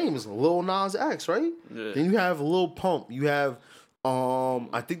his name is Lil Nas X, right? Yeah. Then you have Lil Pump. You have,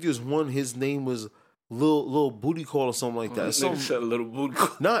 I think there's one, his name was Lil Booty Call or something like that. Said Little Booty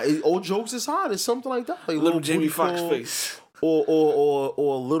Call. Nah, old jokes aside, it's something like that. Like Little Jamie Foxx face. or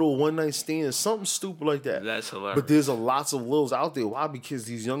a little one night stand, something stupid like that. That's hilarious. But there's lots of Lils out there. Why? Because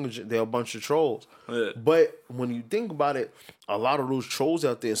these younger, they're a bunch of trolls. Yeah. But when you think about it, a lot of those trolls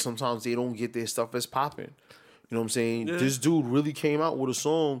out there, sometimes they don't get their stuff as popping. You know what I'm saying? Yeah. This dude really came out with a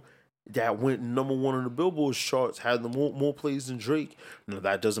song that went number one on the Billboard charts, had the more plays than Drake. Now,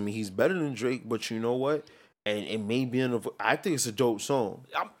 that doesn't mean he's better than Drake, but you know what? And it may be I think it's a dope song.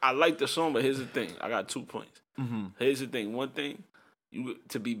 I like the song, but here's the thing. I got 2 points. Mm-hmm. Here's the thing. One thing,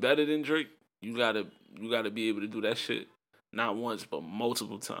 to be better than Drake, you gotta be able to do that shit not once but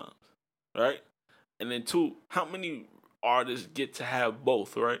multiple times, right? And then 2, how many artists get to have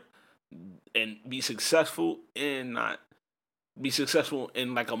both, right? And be successful and not be successful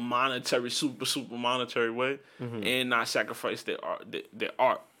in like a monetary, super monetary way, mm-hmm. and not sacrifice their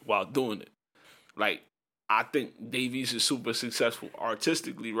art while doing it. Like, I think Davies is super successful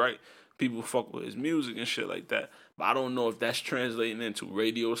artistically, right? People fuck with his music and shit like that. But I don't know if that's translating into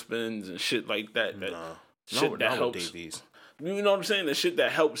radio spins and shit like that. That helps. Davies. You know what I'm saying? The shit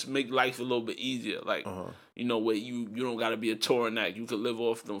that helps make life a little bit easier. Like, you know, where you don't got to be a touring act. You could live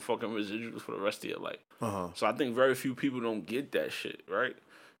off them fucking residuals for the rest of your life. So I think very few people don't get that shit, right?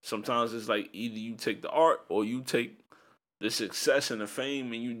 Sometimes it's like either you take the art or you take the success and the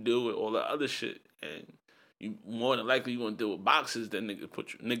fame and you deal with all the other shit. And you more than likely you're going to deal with boxes that niggas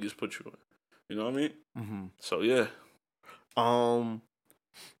put you in. You know what I mean? Mm-hmm. So, yeah.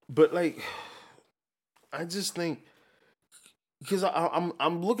 But, like, I just think... Because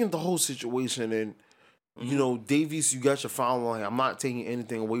I'm looking at the whole situation and, you know, Davies, you got your following. I'm not taking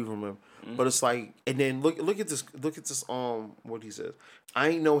anything away from him. But it's like, and then look at this, what he says. I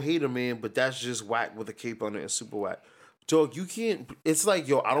ain't no hater, man, but that's just whack with a cape on it and super whack. Dog, you can't, it's like,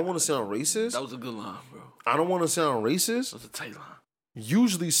 yo, I don't want to sound racist. That was a good line, bro. I don't want to sound racist. That was a tight line.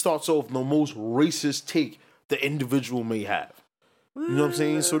 Usually starts off the most racist take the individual may have. You know what I'm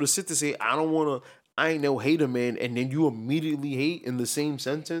saying? So to sit to say, I ain't no hater, man, and then you immediately hate in the same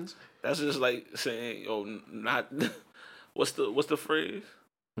sentence. That's just like saying, not what's the phrase?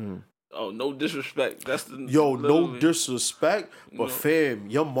 Oh, no disrespect. That's the no disrespect, but fam,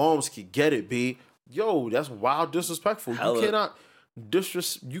 your moms can get it, B. Yo, that's wild disrespectful. Hella. You cannot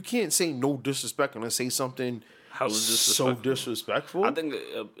you can't say no disrespect and then say something so disrespectful. I think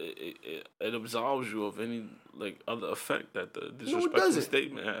it absolves you of any like other effect that the disrespectful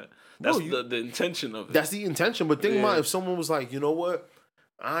statement had. That's the intention of it. That's the intention. But think about if someone was like, you know what?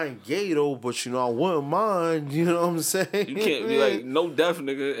 I ain't gay though, but you know, I wouldn't mind. You know what I'm saying? You can't be like, no deaf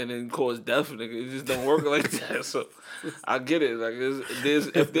nigga, and then cause deaf nigga. It just don't work like that. So I get it. Like,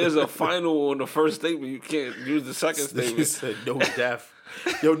 if there's a final on the first statement, you can't use the second statement. You said no deaf.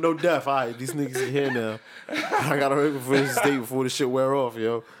 Yo, no deaf. All right, these niggas in here now. I gotta wait for this state before this shit wear off,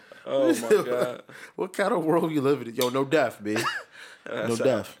 yo. Oh my god. What kind of world you living in? Yo, no deaf, B. No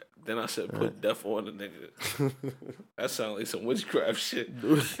deaf. Then I said, put deaf on the nigga. That sounds like some witchcraft shit.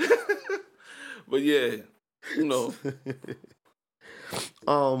 But yeah, you know.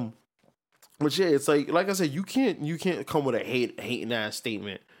 But yeah, it's like I said, you can't come with a hating ass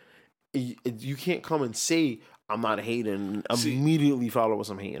statement. You can't come and say I'm not a hater and immediately follow with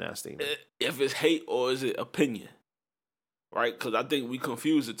some hating ass statement. If it's hate or is it opinion, right? Because I think we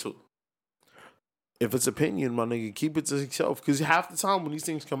confuse the two. If it's opinion, my nigga, keep it to yourself. Because half the time when these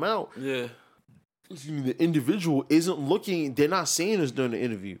things come out, the individual isn't looking, they're not saying this during the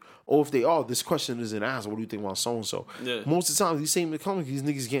interview. Or if they are, this question isn't asked. What do you think about so-and-so? Yeah. Most of the time, these same comments, these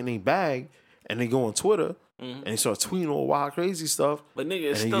niggas getting their bag and they go on Twitter and they start tweeting all wild, crazy stuff. But nigga,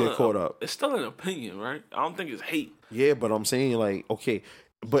 it's still get caught up. It's still an opinion, right? I don't think it's hate. Yeah, but I'm saying like, okay,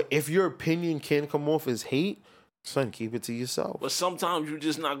 but if your opinion can come off as hate, son, keep it to yourself. But sometimes you're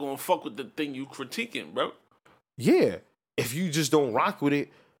just not gonna fuck with the thing you critiquing, bro. Yeah. If you just don't rock with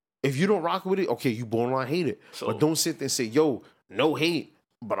it, okay, you borderline hate it. So, but don't sit there and say, yo, no hate,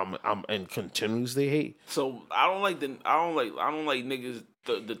 but I'm and continuously hate. So I don't like niggas,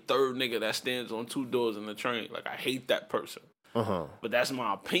 the third nigga that stands on two doors in the train. Like, I hate that person. But that's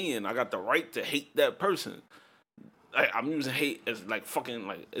my opinion. I got the right to hate that person. I'm using hate as like fucking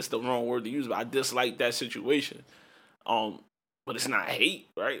like it's the wrong word to use, but I dislike that situation. But it's not hate,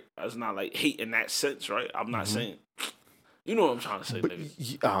 right? It's not like hate in that sense, right? I'm not saying, you know what I'm trying to say,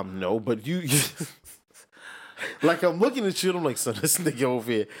 nigga. No, but you Like, I'm looking at you and I'm like, so this nigga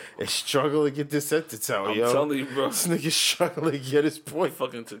over here is struggling to get this sentence out, I'm yo. telling you, bro. This nigga struggling to get his point.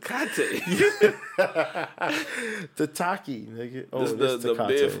 Fucking Tecate. Tataki, nigga. Oh, this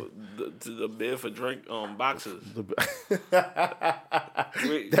the beer for drink boxes.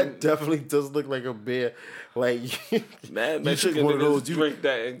 That definitely does look like a beer. Like, man, you should one of those. You drink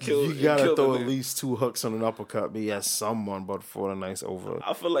that and kill. You gotta throw at least 2 hooks on an uppercut. But yes, someone, but for a nice over.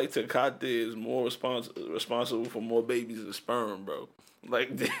 I feel like Tecate is more responsible for more babies than sperm, bro. Like,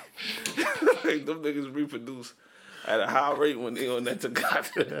 like them niggas reproduce at a high rate when they on that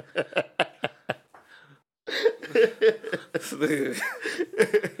Tecate.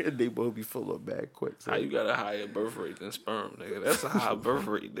 They both be full of bad quick. So. How you got a higher birth rate than sperm, nigga? That's a high birth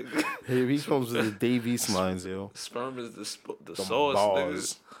rate, nigga. Here he comes with the Dave East lines, yo. Sperm is the sauce, balls.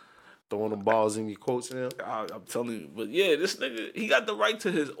 nigga. Throwing the balls in your quotes now. I'm telling you, but yeah, this nigga, he got the right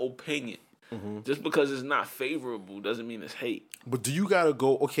to his opinion. Just because it's not favorable doesn't mean it's hate. But do you gotta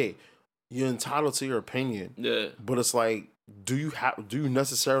go? Okay, you're entitled to your opinion. Yeah, but it's like, do you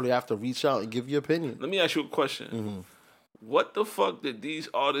necessarily have to reach out and give your opinion? Let me ask you a question. What the fuck did these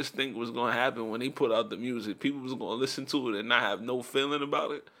artists think was gonna happen when they put out the music? People was gonna listen to it and not have no feeling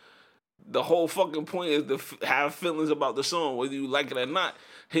about it. The whole fucking point is to have feelings about the song, whether you like it or not.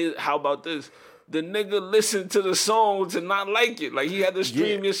 How about this? The nigga listened to the song to not like it. Like, he had to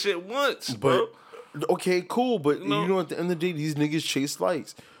stream your shit once, bro. Okay, cool. But, you know, at the end of the day, these niggas chase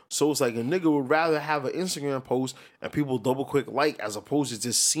likes. So it's like a nigga would rather have an Instagram post and people double quick like as opposed to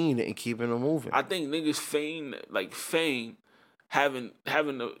just seeing it and keeping it moving. I think niggas feign having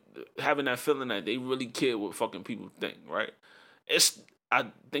that feeling that they really care what fucking people think, right? I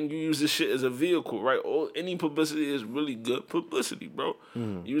think you use this shit as a vehicle, right? Any publicity is really good publicity, bro.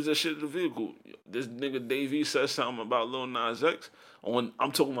 Use that shit as a vehicle. This nigga Davey says something about Lil Nas X. I'm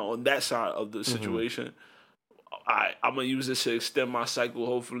talking about on that side of the situation. I'm going to use this to extend my cycle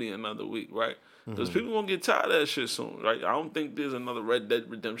hopefully another week, right? Because people going to get tired of that shit soon, right? I don't think there's another Red Dead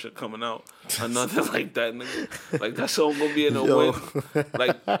Redemption coming out or nothing like that, nigga. Like, that song going to be in a win.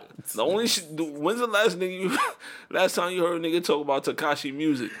 Like, the only shit, when's the last time you heard a nigga talk about Tekashi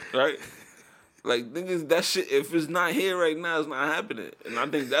music, right? Like, niggas, that shit, if it's not here right now, it's not happening. And I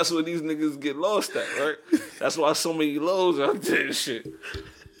think that's where these niggas get lost at, right? That's why so many lows out there and shit.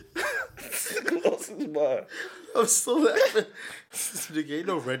 Lost his mind. I'm still laughing. Nigga, ain't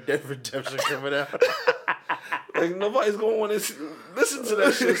no Red Dead Redemption coming out. Like, nobody's gonna want to listen to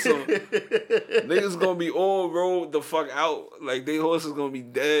that shit. So niggas gonna be all rolled the fuck out. Like, they horses gonna be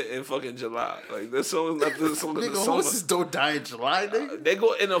dead in fucking July. Like, this song's not the song of the summer. Nigga, horses don't die in July, nigga. They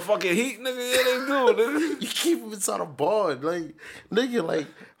go in a fucking heat, nigga. Yeah, they do, nigga. You keep them inside a barn. Like, nigga, like,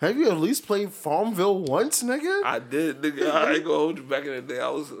 have you at least played Farmville once, nigga? I did, nigga. I ain't gonna hold you back in the day. I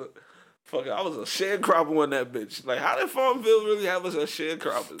was a sharecropper on that bitch. Like, how did Farmville really have us as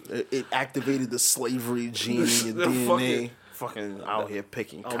sharecroppers? It activated the slavery gene in your DNA. Fucking out here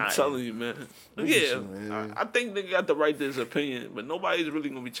picking cotton. I'm telling you, man. Yeah, I think nigga got the right to his opinion, but nobody's really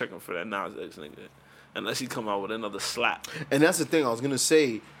gonna be checking for that Nas X nigga unless he come out with another slap. And that's the thing I was gonna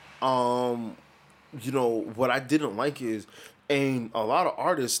say. You know what I didn't like is, and a lot of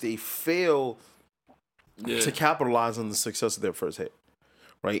artists, they fail to capitalize on the success of their first hit.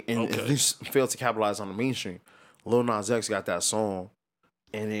 Right, and at least failed to capitalize on the mainstream. Lil Nas X got that song,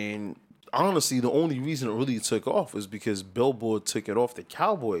 and then honestly, the only reason it really took off was because Billboard took it off the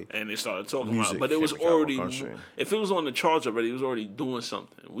Cowboy, and they started talking about it. But it was already, if it was on the charts already, it was already doing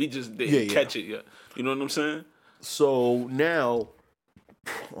something. We just didn't catch it yet. You know what I'm saying? So now,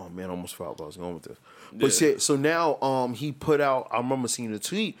 oh man, I almost forgot where I was going with this. But yeah, so now he put out, I remember seeing a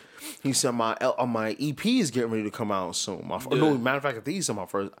tweet. He said my EP is getting ready to come out soon. No, matter of fact, I think he said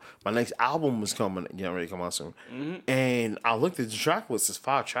my next album is getting ready to come out soon. And I looked at the track list, it's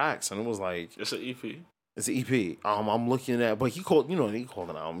 5 tracks, and it was like, it's an EP. It's an EP. I'm looking at, but he called it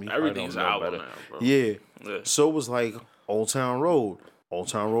an album. Everything's an album now, bro. Yeah. So it was like Old Town Road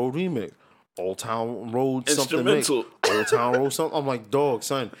remix. Old Town Road something mix. Old Town Road something. I'm like, dog,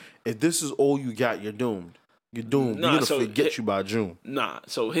 son, if this is all you got, you're doomed. You're doomed. We're gonna forget you by June.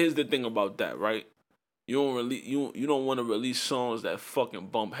 So here's the thing about that, right? You don't want to release songs that fucking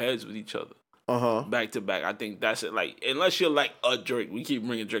bump heads with each other. Back to back. I think that's it. Like, unless you're like a Drake, we keep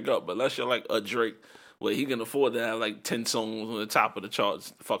bringing Drake up, but unless you're like a Drake, where he can afford to have like 10 songs on the top of the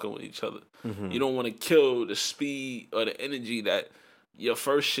charts fucking with each other. You don't want to kill the speed or the energy that your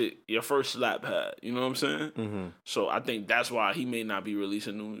first slap had. You know what I'm saying? So I think that's why he may not be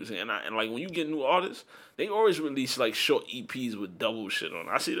releasing new music. And like, when you get new artists, they always release like short EPs with double shit on.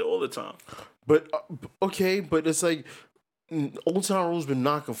 I see that all the time. But okay, but it's like, Old Town Road's been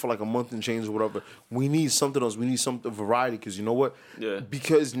knocking for like a month and change or whatever. We need something else. We need something variety because you know what? Yeah.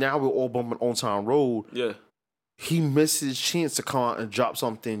 Because now we're all bumping Old Town Road. Yeah. He missed his chance to come out and drop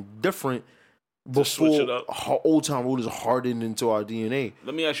something different to switch it before up. Old Town Road is hardened into our DNA.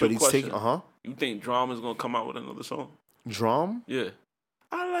 Let me ask you a question. You think Drama is gonna come out with another song? Drum? Yeah.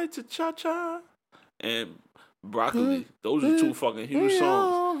 I like to cha-cha. And Broccoli. Those are two fucking huge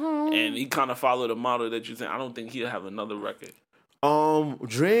songs. And he kind of followed the model that you think. I don't think he'll have another record.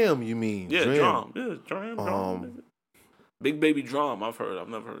 Dram, you mean? Yeah, Drum. Yeah, Drum. Big Baby Drum, I've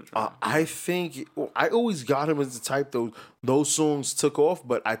never heard Drum. I think, I always got him as the type, those songs took off,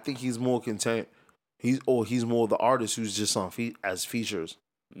 but I think he's more content. He's more the artist who's just on as features.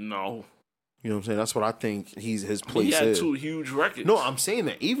 No. You know what I'm saying? That's what I think his place is. He had two huge records. No, I'm saying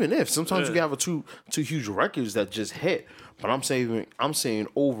that even if sometimes you can have two huge records that just hit, but I'm saying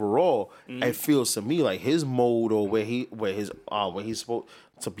overall, it feels to me like his mode or where he's supposed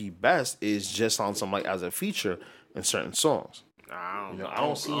to be best is just on some like as a feature in certain songs. I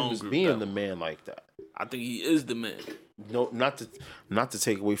don't see him as being the man like that. I think he is the man. No, not to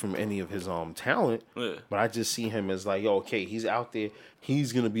take away from any of his talent, but I just see him as like, yo, okay, he's out there.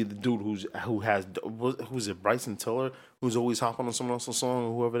 He's gonna be the dude who's it, Bryson Tiller, who's always hopping on someone else's song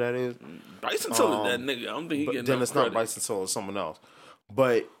or whoever that is. Bryson Tiller, that nigga. I don't think he getting then it's credit. Not Bryson Tiller, it's someone else.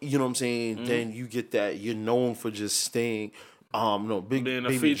 But you know what I'm saying? Then you get that you're known for just staying. Big being a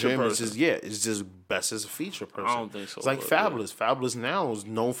Baby feature Jam person. it's just best as a feature person. I don't think so. It's like Fabulous. Yeah. Fabulous now is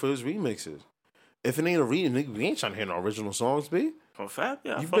known for his remixes. If it ain't a remix, we ain't trying to hear no original songs, B. From Fab,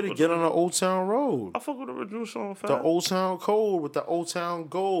 yeah. You better get on the Old Town Road. I fuck with the original song, Fab. The Old Town Code with the Old Town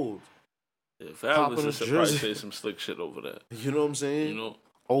Gold. Yeah, Fabulous is probably say some slick shit over that. You know what I'm saying? You know,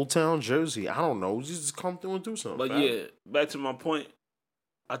 Old Town Jersey. I don't know. Just come through and do something. But Fab. yeah, back to my point.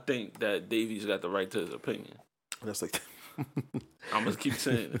 I think that Davies got the right to his opinion. That's like. I'm gonna keep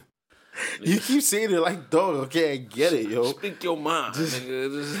saying it. You keep saying it like, dog. Okay, I get it, yo. Speak your mind,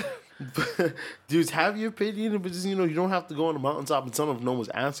 nigga. Dudes, have your opinion, but just you don't have to go on the mountaintop and tell them if no one's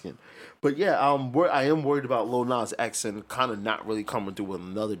asking. But yeah, I am worried about Lil Nas X and kind of not really coming through with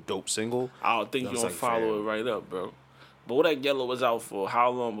another dope single. I don't think you're gonna follow it right up, bro. But what that Yellow was out for,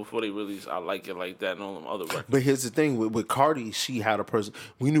 how long before they released I Like It Like That and all them other records? But here's the thing, with Cardi, she had a person.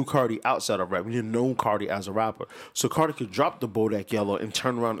 We knew Cardi outside of rap. We didn't know Cardi as a rapper. So Cardi could drop the Bodak Yellow and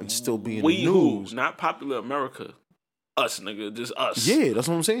turn around and still be in the news. Not popular America. Us, nigga. Just us. Yeah, that's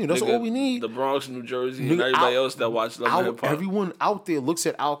what I'm saying. That's all we need. The Bronx, New Jersey, and everybody else that watch Love and Hip Hop. Everyone out there looks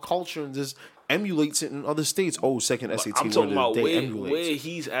at our culture and just emulates it in other states. Oh, second SAT. I'm talking about where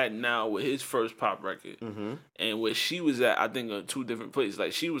he's at now with his first pop record, and where she was at. I think in two different places.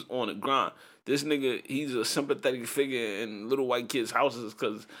 Like she was on the grind. This nigga, he's a sympathetic figure in little white kids' houses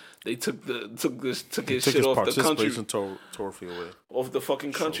because they took his shit off the country off the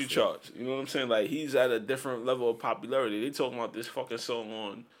fucking country charts. You know what I'm saying? Like he's at a different level of popularity. They talking about this fucking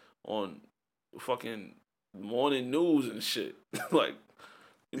song on fucking morning news and shit. Like.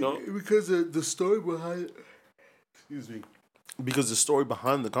 You know, because the story behind, because the story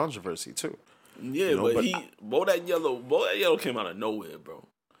behind the controversy too. Yeah, but Bodak Yellow came out of nowhere, bro.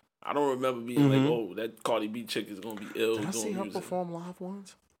 I don't remember being like, oh, that Cardi B chick is gonna be ill. Did I see her perform live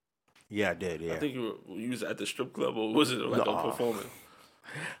once? Yeah, I did. Yeah, I think you was at the strip club or was it like a performance?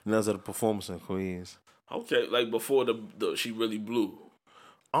 And that was at a performance in Queens. Okay, like before the she really blew.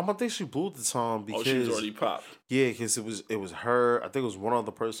 I think she blew at the time because she was already popped. Yeah, because it was her. I think it was one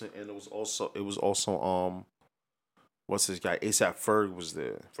other person, and it was also what's this guy? ASAP Ferg was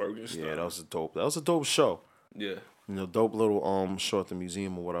there. Ferguson. Yeah, that was a dope show. Yeah, dope little show at the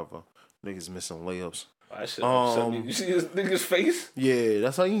museum or whatever. Niggas missing layups. I should upset me. You see this nigga's face? Yeah,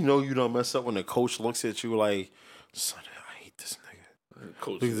 that's how you don't mess up when the coach looks at you like, son, I hate this nigga.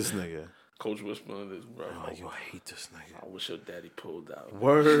 Look at this nigga. Coach whispering this, bro. Like, yo, I hate this nigga. I wish your daddy pulled out.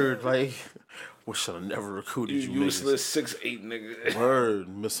 Word, like, wish I'd never recruited you useless 6'8" nigga. Word,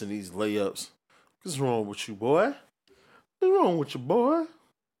 missing these layups. What's wrong with you, boy? What's wrong with you, boy?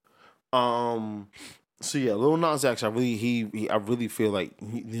 So yeah, Lil Nas X, I really feel like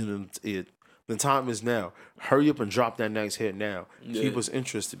the time is now. Hurry up and drop that next hit now. Yeah. Keep us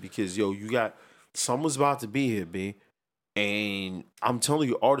interested because you got someone's about to be here, B. And I'm telling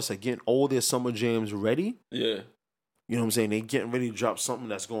you, artists are getting all their summer jams ready. Yeah. You know what I'm saying? They getting ready to drop something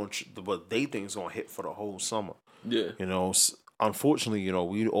that's going to, what they think is going to hit for the whole summer. Yeah. Unfortunately,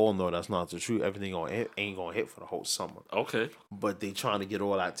 we all know that's not the truth. Everything ain't going to hit for the whole summer. Okay. But they trying to get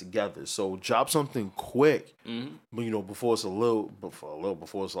all that together. So drop something quick. Mm-hmm. But, before it's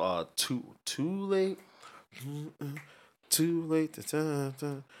before it's too late. Too late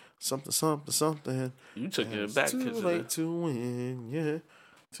to something. You took it back. Too late to win. Yeah.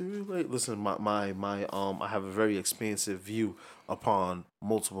 Too late. Listen, my I have a very expansive view upon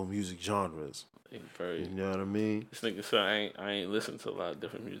multiple music genres. You know what I mean? This nigga said I ain't listened to a lot of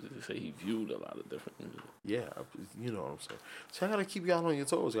different music. He said he viewed a lot of different music. Yeah, you know what I'm saying. So I gotta keep y'all on your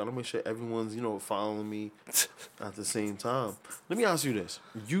toes. Gotta make sure everyone's following me at the same time. Let me ask you this: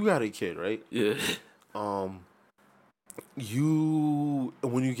 you got a kid, right? Yeah. You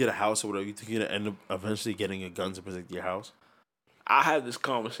when you get a house or whatever, you think you're gonna end up eventually getting a gun to protect your house? I have this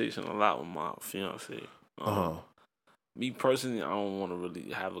conversation a lot with my fiance. Me personally, I don't want to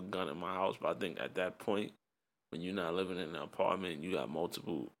really have a gun in my house, but I think at that point, when you're not living in an apartment, you got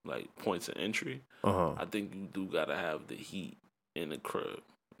multiple points of entry. I think you do gotta have the heat in the crib.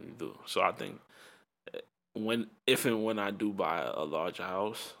 You do. So I think if and when I do buy a larger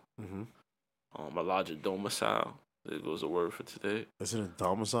house, a larger domicile. There goes a word for today. Is it a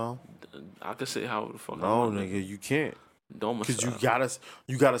domicile? I can say however the fuck. No, nigga, you can't. Domicile. Because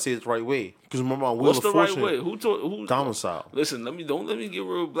you gotta say it the right way. Because remember, on Wheel What's of the Fortune, right way? Who domicile? Listen, don't let me get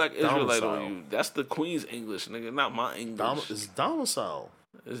real black Israelite on you. That's the Queen's English, nigga, not my English. It's domicile.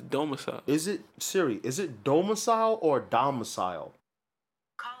 It's domicile. Is it Siri? Is it domicile or domicile?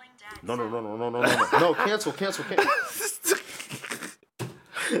 Calling dad. No, cancel.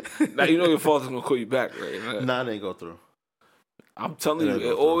 Now you know your father's gonna call you back, right? Nah, they ain't go through. I'm telling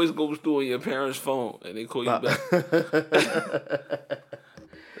you, it always goes through on your parents' phone, and they call you back.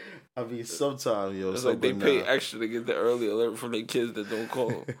 I mean, sometimes, yo. It's like they pay extra to get the early alert from their kids that don't call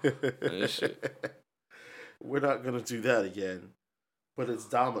them. And shit. We're not gonna do that again. But it's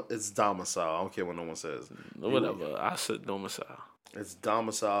domicile. I don't care what no one says. Whatever. I said domicile. It's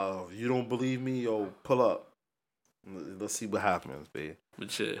domicile. If you don't believe me, yo, pull up. Let's see what happens, babe.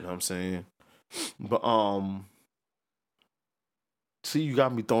 But yeah. You know what I'm saying? But see, you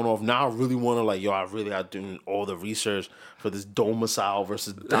got me thrown off. Now I really want to I really got doing all the research for this domicile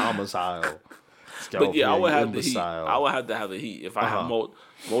versus domicile. But yeah, I would have the heat. I would have to have the heat. If I have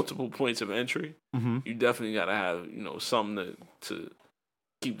multiple points of entry, you definitely got to have something to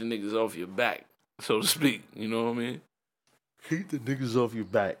keep the niggas off your back, so to speak. You know what I mean? Keep the niggas off your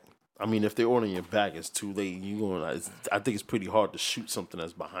back. I mean, if they're on your back, it's too late. I think it's pretty hard to shoot something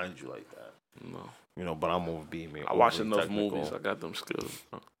that's behind you like that. No. But I'm over being me. I watch enough movies. I got them skills.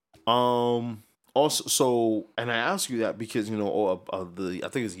 Also, so, and I ask you that because I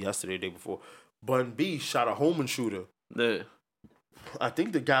think it was yesterday, the day before. Bun B shot a Holman shooter. Yeah. I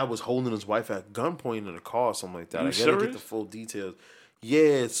think the guy was holding his wife at gunpoint in a car or something like that. I gotta get the full details.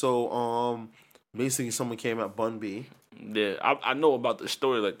 Yeah. So, basically, someone came at Bun B. Yeah, I know about the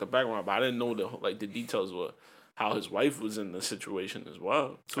story, the background, but I didn't know the details were how his wife was in the situation as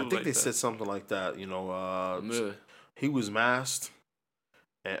well. I think they said something like that. He was masked,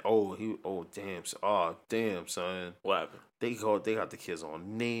 and damn, son, what happened? They got the kids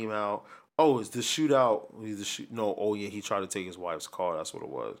on name out. Oh, it's the shootout. No, oh yeah, he tried to take his wife's car. That's what it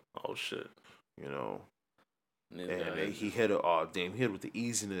was. Oh shit. And he hit her. Oh damn, he hit her with the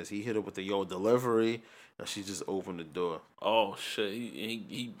easiness. He hit her with the delivery. And she just opened the door. Oh shit!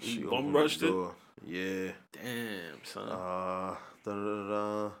 He bum rushed it. Yeah. Damn, son.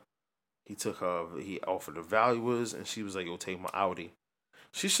 He took her. He offered her valuables, and she was like, "Yo, take my Audi."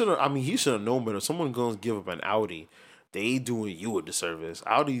 She should have. I mean, he should have known better. Someone gonna give up an Audi. They ain't doing you a disservice.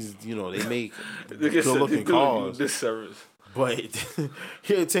 Audis, they make good looking cars. Disservice. But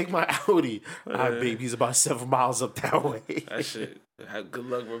here, take my Audi. All right, babe. He's about 7 miles up that way. That shit. Have good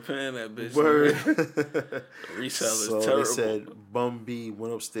luck repairing that bitch. Word. Resale is so terrible. They said Bum B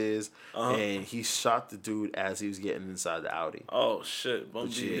went upstairs and he shot the dude as he was getting inside the Audi. Oh shit, Bum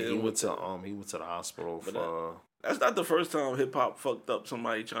B. He went to the hospital for. That's not the first time hip hop fucked up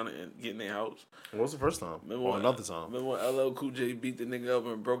somebody trying to get in their house. What was the first time? Another time. Remember when LL Cool J beat the nigga up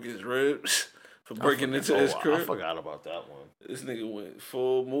and broke his ribs? For breaking into his crib. I forgot about that one. This nigga went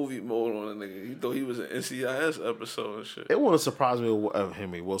full movie mode on the nigga. He thought he was an NCIS episode and shit. It wouldn't surprise me of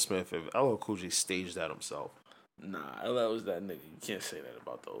him, Will Smith, if LL Cool J staged that himself. Nah, LL was that nigga. You can't say that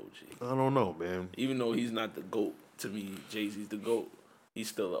about the OG. I don't know, man. Even though he's not the GOAT, to me, Jay-Z's the GOAT. He's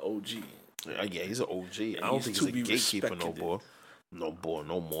still an OG. Yeah, he's an OG. I don't think he's a gatekeeper no more.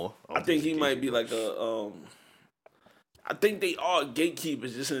 No more. I think he might be like a... I think they are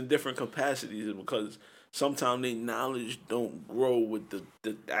gatekeepers, just in different capacities, because sometimes their knowledge don't grow with the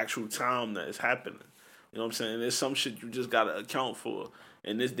actual time that is happening. You know what I'm saying? There's some shit you just gotta account for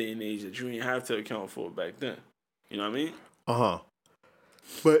in this day and age that you didn't have to account for back then. You know what I mean?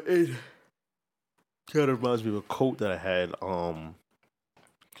 But it kind of reminds me of a quote that I had.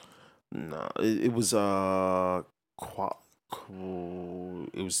 It was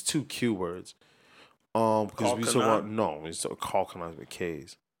It was 2 Q words. Because we talking about we talking Carl Kanai with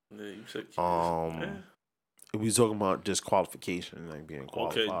K's. Yeah, you said K's. We talking about just qualification, like being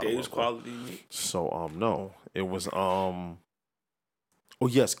qualified. Okay, Dave's quality meet. So no, it was Oh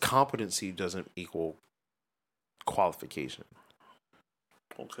yes, competency doesn't equal qualification.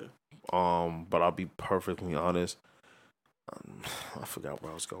 Okay. But I'll be perfectly honest. I forgot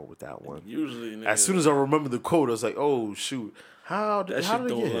where I was going with that one. Usually, as soon as I remember the quote, I was like, "Oh shoot, how did don't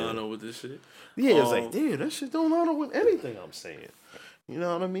get line up with this shit?" Yeah, it's like, damn, that shit don't line up with anything I'm saying. You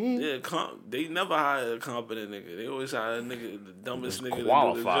know what I mean? Yeah, they never hire a competent nigga. They always hire a nigga, the dumbest nigga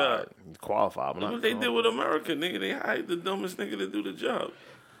qualified. to do the job. Qualified. Look what they did with America, nigga. They hired the dumbest nigga to do the job.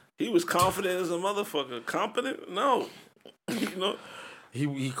 He was confident as a motherfucker. Competent? No. You know?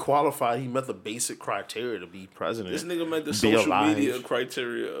 He qualified. He met the basic criteria to be president. This nigga met the social media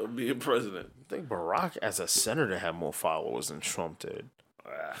criteria of being president. I think Barack, as a senator, had more followers than Trump did.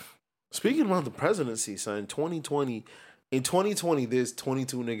 Speaking about the presidency, son, in 2020, there's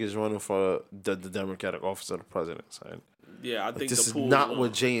 22 niggas running for the Democratic office of the president, son. Yeah, I think this is not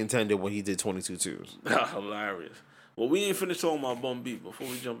what Jay intended when he did 22 twos. Hilarious. Well, we ain't finished talking about Bum B before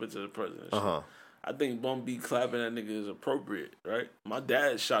we jump into the presidency. I think Bum B clapping that nigga is appropriate, right? My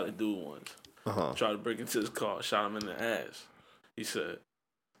dad shot a dude once. Tried to break into his car, shot him in the ass. He said,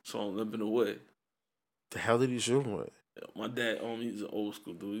 "So I'm limping away." The hell did he shoot him with? My dad, he's an old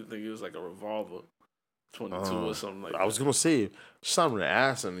school dude. You think it was like a revolver, 22 or something like that. I was gonna say, shot him in the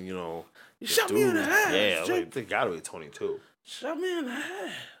ass, and you shot me in the ass. Yeah, like, they gotta be 22. Shot me in the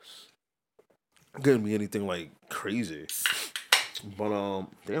ass. Couldn't be anything like crazy. But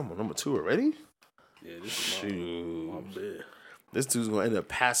damn, we're number 2 already. Yeah, this is my bad. This dude's gonna end up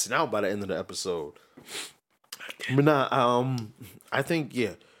passing out by the end of the episode. But nah, I think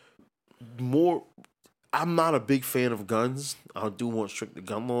more. I'm not a big fan of guns. I do want stricter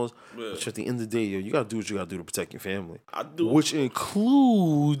gun laws, but at the end of the day, you gotta do what you gotta do to protect your family. I do, which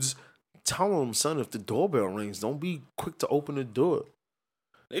includes telling them, son, if the doorbell rings, don't be quick to open the door.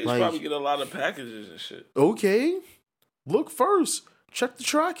 They probably get a lot of packages and shit. Okay, look first. Check the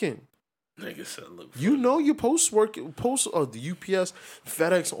tracking. Nigga said, look. You know your the UPS,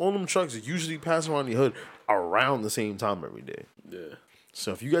 FedEx, all them trucks are usually passing around your hood around the same time every day. Yeah.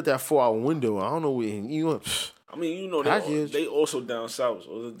 So if you got that 4-hour window, I don't know what you. I mean, they also down south,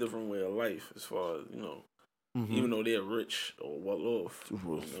 so it's a different way of life as far as even though they're rich or well off.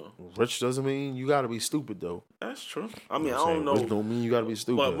 Rich doesn't mean you gotta be stupid though. That's true. I mean, I don't know. Rich don't mean you gotta be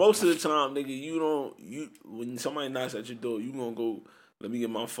stupid. But most of the time, nigga, when somebody knocks at your door, you gonna go. Let me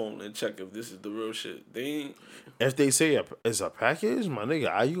get my phone and check if this is the real shit. They ain't. If they say it's a package, my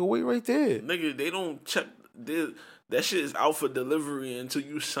nigga, how you gonna wait right there? Nigga, they don't check. That shit is out for delivery until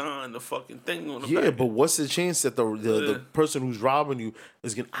you sign the fucking thing on the package. Yeah, but what's the chance that the person who's robbing you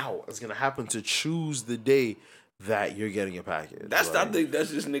is gonna happen to choose the day that you're getting a package? I think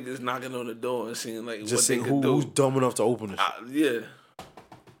that's just niggas knocking on the door and seeing like just what they could do. Who's dumb enough to open it? Yeah.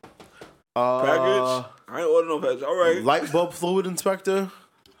 Package? I ain't order no package. All right. Light bulb fluid inspector.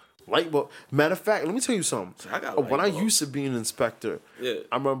 Light bulb. Matter of fact, let me tell you something. When I used to be an inspector, I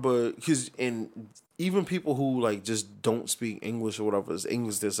remember even people who like just don't speak English or whatever, is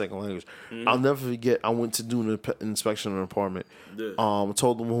English their second language. I'll never forget. I went to do an inspection in an apartment.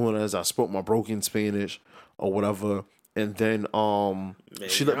 Told the woman as I spoke my broken Spanish or whatever, and then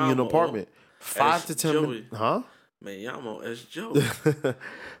she let me in the apartment. 5 to 10 minutes, huh? Man, y'all as Joe.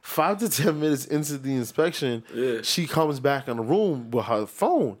 5 to 10 minutes into the inspection, she comes back in the room with her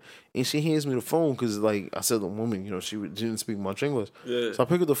phone, and she hands me the phone because, like I said, the woman, she didn't speak much English. Yeah. So I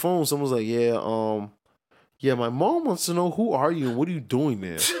pick up the phone. Someone's like, "Yeah, my mom wants to know who are you and what are you doing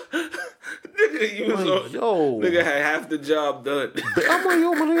there." Nigga, you was nigga had half the job done. I'm like,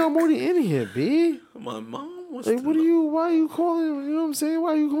 yo, my nigga, I'm already in here, B. My mom. Like, why are you calling? You know what I'm saying?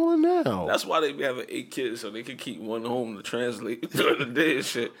 Why are you calling now? That's why they be having 8 kids, so they can keep one home to translate during the day and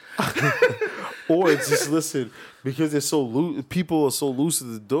shit. Or it's just, listen, because they're so loose, people are so loose at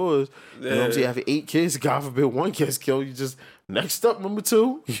the doors. You know what I'm saying? You have 8 kids, God forbid one gets killed. You just, next up, number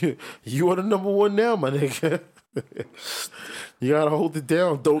 2, you are the number 1 now, my nigga. You gotta hold it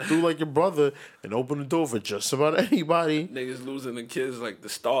down. Don't do like your brother and open the door for just about anybody. Niggas losing the kids like the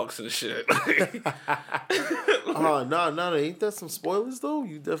Starks and shit. Nah, ain't that some spoilers though?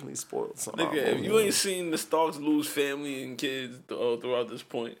 You definitely spoiled something. Nigga, if you ain't seen the Starks lose family and kids throughout this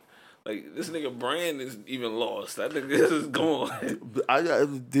point, like this nigga Brand is even lost. That nigga is gone.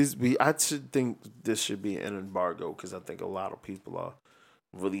 I should think this should be an embargo because I think a lot of people are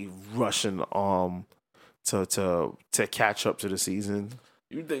really rushing to catch up to the season.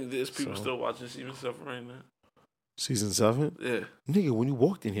 You think there's people still watching Steven stuff right now? Season 7? Yeah. Nigga, when you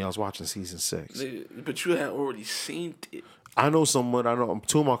walked in here, I was watching season 6. Nigga, but you had already seen it. I know someone, I know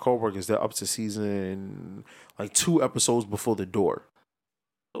 2 of my coworkers, they're up to season, like 2 episodes before the door.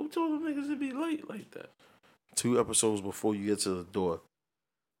 Who told them niggas to be late like that? 2 episodes before you get to the door.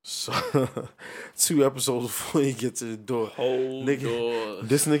 So, 2 episodes before you get to the door. Whole door.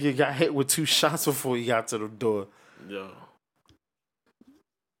 This nigga got hit with 2 shots before he got to the door. Yo.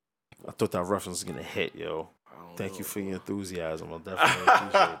 I thought that reference was going to hit, yo. Thank you for your enthusiasm. I definitely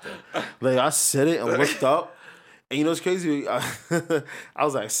appreciate that. Like, I said it and looked up. And you know what's crazy? I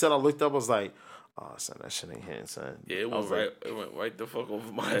was like, I looked up, I was like, oh, son, that shit ain't hitting, son. Yeah, it went right the fuck over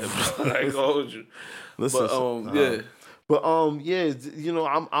my head. I ain't gonna hold you. Listen, but, yeah. But yeah, you know,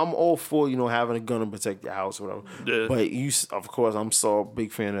 I'm all for, you know, having a gun to protect your house or whatever. Yeah. But of course, I'm so a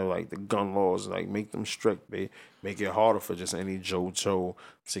big fan of like the gun laws, like make them strict, babe. Make it harder for just any Joe to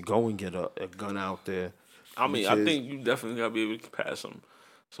go and get a gun out there. I mean, I think you definitely gotta be able to pass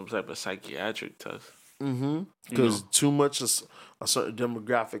some type of psychiatric test. Mm-hmm. Because too much of a certain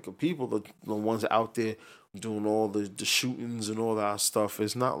demographic of people, the ones out there doing all the shootings and all that stuff.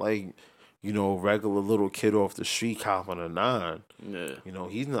 It's not like, you know, regular little kid off the street copping a 9. Yeah. You know,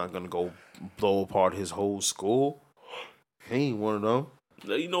 he's not gonna go blow apart his whole school. He ain't one of them.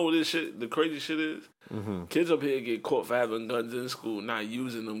 You know what the crazy shit is? Mm-hmm. Kids up here get caught for having guns in school, not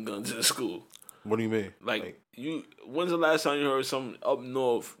using them guns in school. What do you mean? Like when's the last time you heard something up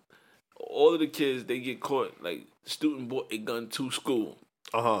north? All of the kids, they get caught, like, student brought a gun to school.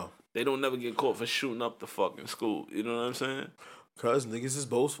 Uh-huh. They don't never get caught for shooting up the fucking school. You know what I'm saying? Because niggas is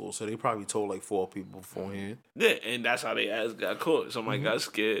boastful, so they probably told, like, 4 people beforehand. Yeah, and that's how they ass got caught. Somebody got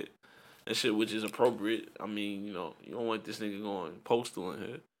scared and shit, which is appropriate. I mean, you know, you don't want this nigga going postal in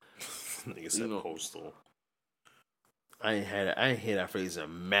here. Nigga said postal. I ain't hear that phrase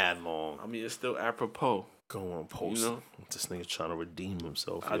in mad long. I mean, it's still apropos. Go on, post. You know? This nigga trying to redeem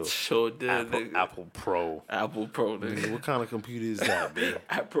himself. I sure did, nigga. Apple Pro. Apple Pro, nigga. What kind of computer is that, babe?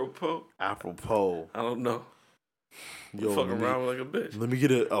 Apropos. Apropos. I don't know. Yo, fuck around like a bitch. Let me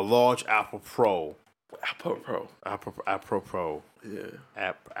get a large Apple Pro. Apple Pro. Apple Pro.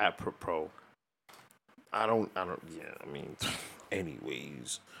 Yeah. Apple Pro. I don't. Yeah. I mean,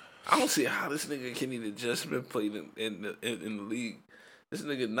 anyways. I don't see how this nigga Kenny the just been played in the league. This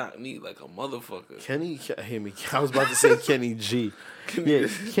nigga knocked me like a motherfucker. Kenny, hear me. I was about to say Kenny G.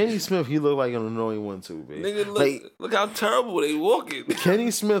 Kenny Smith, he looked like an annoying one too, babe. Nigga, look how terrible they walking. Kenny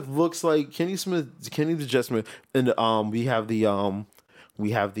Smith looks like Kenny the Jet Smith. And we have the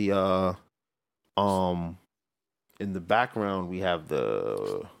in the background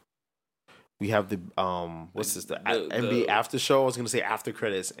what's this? The NBA after show. I was gonna say after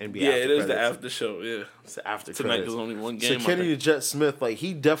credits. NBA. Yeah, after it is credits. the after show. Yeah, it's the after tonight. Credits. There's only one game. So Kenny the Jet Smith, like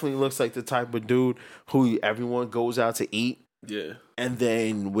he definitely looks like the type of dude who everyone goes out to eat. Yeah, and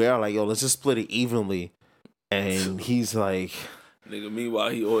then we're like, yo, let's just split it evenly. And he's like, nigga.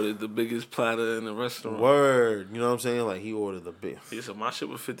 Meanwhile, he ordered the biggest platter in the restaurant. Word, you know what I'm saying? Like he ordered the big. Yeah, so my shit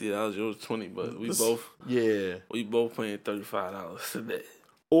was $50. Yours was $20, but we both paying $35 today.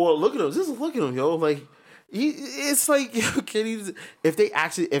 Or look at him. Just look at him, yo. Like it's like, yo, Kenny. If they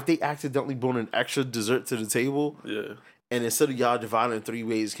accidentally brought an extra dessert to the table, and instead of y'all dividing in 3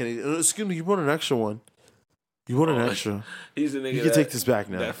 ways, Kenny, excuse me, you brought an extra one. You want an extra? He's the nigga. You can take this back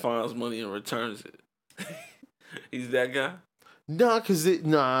now. That finds money and returns it. He's that guy. Nah,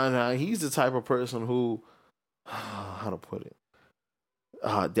 he's the type of person who, how to put it?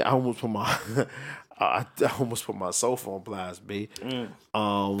 I almost put my cell phone blast, B.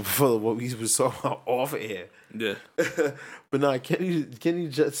 For what we was talking about off air. Yeah. But nah, Kenny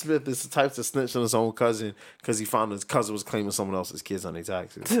Jet Smith is the type to snitch on his own cousin because he found his cousin was claiming someone else's kids on their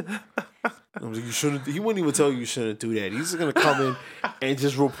taxes. I was like, you shouldn't. He wouldn't even tell you shouldn't do that. He's just gonna come in and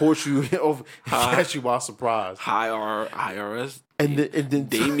just report you and catch you by surprise. IRS. And then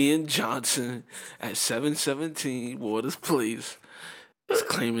Damian Johnson at 717 Waters Place is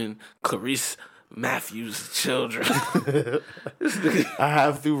claiming Clarice Matthews' children. I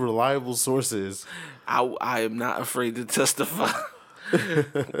have through reliable sources. I am not afraid to testify.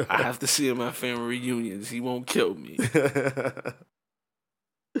 I have to see him at family reunions. He won't kill me.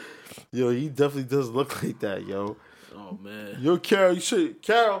 Yo, he definitely does look like that, yo. Oh man. Yo, Carol, you should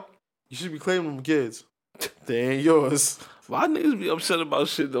be claiming them kids. They ain't yours. Why niggas be upset about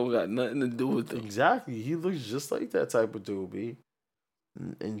shit that don't got nothing to do with them? Exactly. He looks just like that type of dude, B.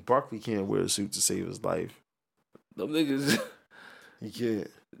 And Barkley can't wear a suit to save his life. Them niggas. He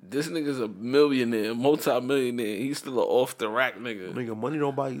can't. This nigga's a millionaire, multi-millionaire. He's still an off-the-rack nigga. Nigga, money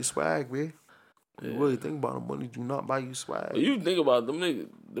don't buy you swag, man. Yeah. You really think about it, money do not buy you swag. But you think about it, them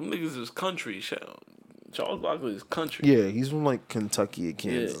niggas is country. Charles Barkley is country. Yeah, he's from like Kentucky or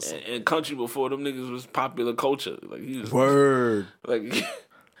Kansas. Yeah, and country before them niggas was popular culture. Like he was Word. Like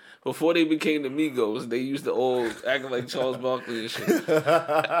before they became the Migos, they used to all act like Charles Barkley and shit.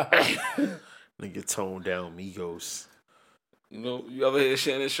 Nigga toned down Migos. You know, you ever hear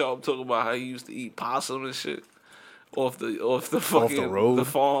Shannon Sharp talk about how he used to eat possum and shit off the fucking road, the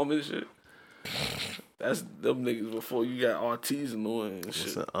farm and shit. That's them niggas before you got artisanal and shit.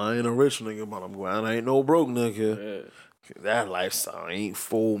 Listen, I ain't a rich nigga, but I'm glad I ain't no broke nigga. Yeah. That lifestyle ain't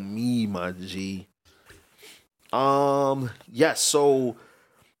for me, my G. Yes. So,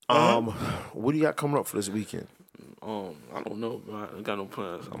 what do you got coming up for this weekend? I don't know, bro. I ain't got no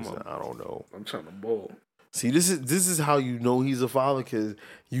plans. I don't know. I'm trying to bowl. See, this is how you know he's a father, because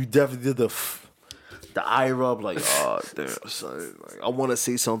you definitely did the eye rub, like, oh damn, son. Like, I want to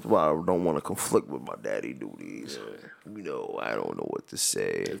say something, but I don't want to conflict with my daddy duties. Yeah. You know, I don't know what to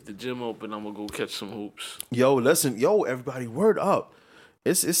say. If the gym open, I'm gonna go catch some hoops. Yo, listen, everybody, word up.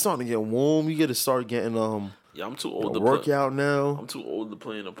 It's starting to get warm. You got to start getting Yeah, I'm too old to workout now. I'm too old to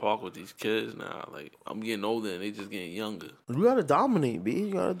play in the park with these kids now. Like, I'm getting older and they just getting younger. You gotta dominate, B.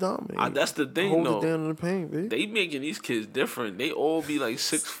 You gotta dominate. That's the thing, Hold though. it down in the paint, B. They making these kids different. They all be like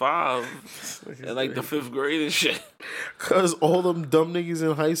 6'5" and like the 5th grade and shit. Cause all them dumb niggas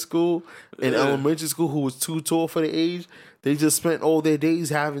in high school and elementary school who was too tall for the age, they just spent all their days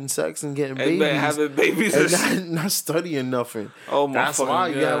having sex and getting babies. And not studying nothing. Oh my That's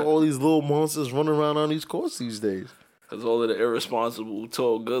why God. you have all these little monsters running around on these courts these days. Cause all of the irresponsible,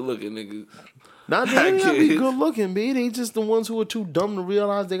 tall, good looking niggas. Not they ain't gotta be good looking, B. They just the ones who are too dumb to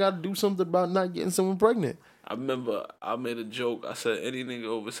realize they gotta do something about not getting someone pregnant. I remember I made a joke. I said any nigga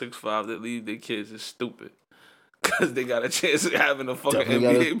over 6'5" that leave their kids is stupid. Cause they got a chance of having a fucking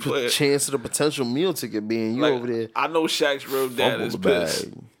NBA player. Chance of the potential meal ticket being you over there. I know Shaq's real dad is pissed.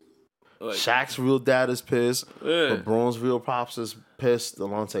 Like, Shaq's real dad is pissed. Yeah. LeBron's real pops is pissed.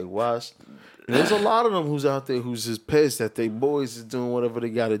 Delonte West. And there's a lot of them who's out there who's just pissed that they boys is doing whatever they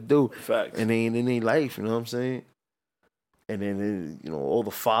got to do. Facts. And they ain't in their life, you know what I'm saying? And then, all the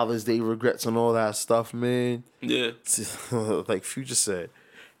Father's Day regrets and all that stuff, man. Yeah. Like Future said,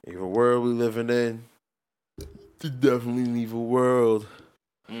 evil world we living in. Definitely an evil world.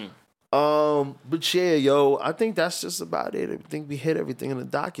 But yeah, yo, I think that's just about it. I think we hit everything in the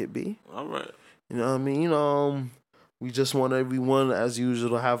docket, B. All right. You know what I mean? We just want everyone, as usual,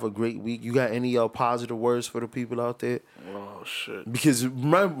 to have a great week. You got any positive words for the people out there? Oh, shit. Because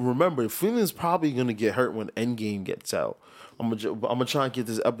remember, feelings probably going to get hurt when Endgame gets out. I'm gonna try and get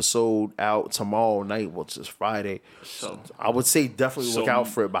this episode out tomorrow night, which is Friday. So I would say definitely look out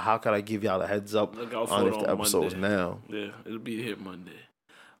for it, but how could I give y'all a heads up on if the episode's now? Yeah, it'll be here Monday.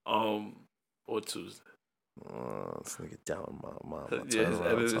 Or Tuesday. Let's get down my yeah,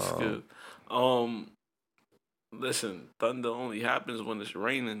 that is good. Listen, thunder only happens when it's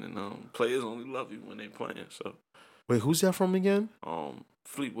raining, and players only love you when they playing. So, wait, who's that from again?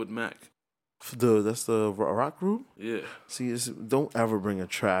 Fleetwood Mac. That's the rock group? Yeah. See, don't ever bring a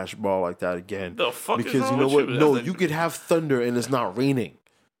trash ball like that again. The fuck because is wrong you know with what? You? No, you could have thunder and it's not raining.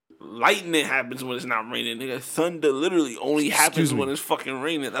 Lightning happens when it's not raining, nigga. Thunder literally only happens when it's fucking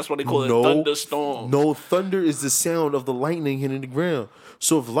raining. That's why they call it thunderstorm. No, thunder is the sound of the lightning hitting the ground.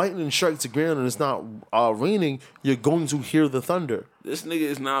 So if lightning strikes the ground and it's not raining, you're going to hear the thunder. This nigga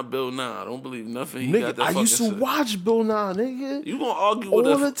is not Bill Nye. I don't believe nothing he got nigga, that I used to say. watch Bill Nye, nigga. You gonna argue all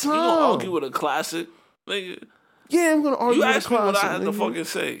with the time. You gonna argue with a classic, nigga? Yeah, I'm gonna argue with a classic. You asked me what I had to fucking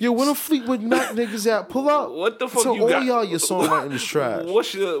say. Yo, when the Fleetwood Mac niggas at, pull up. What the fuck so you got? all y'all, your songwriting is trash.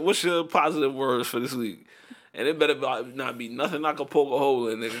 What's your positive words for this week? And it better not be nothing I can poke a hole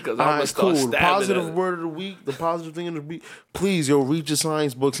in, nigga, because I'm going to start stabbing the positive word of the week, the positive thing of the week. Please, read your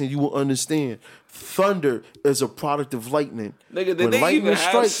science books and you will understand. Thunder is a product of lightning. Nigga, did they even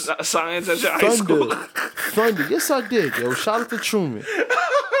have science at your high school? Thunder. Yes, I did, yo. Shout out to Truman.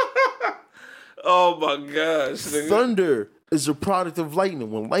 Oh, my gosh, nigga. Thunder is a product of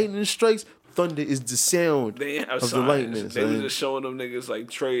lightning. When lightning strikes, thunder is the sound of the lightning. They was just showing them niggas like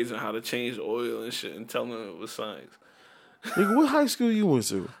trades and how to change oil and shit and telling them it was science. Nigga, what high school you went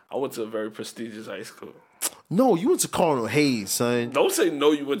to? I went to a very prestigious high school. No, you went to Cardinal Hayes, son. Don't say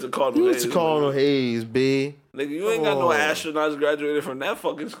no, you went to Cardinal Hayes. You went to Cardinal Hayes, B. Nigga, you ain't got no astronauts graduated from that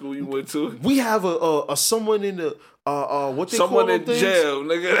fucking school you went to. We have a someone in the what they someone call in jail,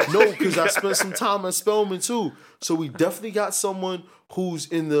 nigga. No, because I spent some time at Spelman too. So we definitely got someone who's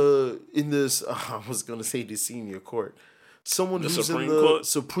in this. I was gonna say the senior court. Someone who's in the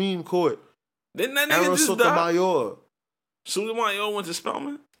Supreme Court. Didn't that nigga just die? Sotomayor. Sotomayor went to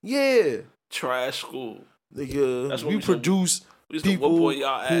Spelman? Yeah. Trash school. Nigga, we produce people who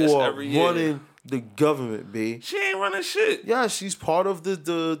are running The government, B. She ain't running shit. Yeah, she's part of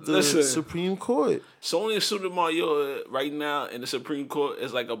the Supreme Court. Sonia Sotomayor right now in the Supreme Court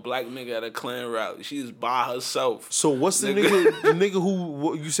is like a black nigga at a Klan rally. She's by herself. So what's the nigga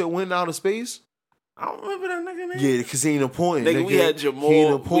who you said went out of space? I don't remember that nigga name. Yeah, because he ain't important. Nigga, we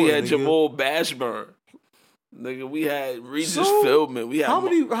had Jamal Bashburn. Nigga, we had Regis Philbin. We had how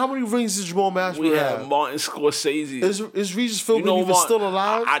many rings did Jamal Bashburn have? We had Martin Scorsese. Is Regis Philbin even still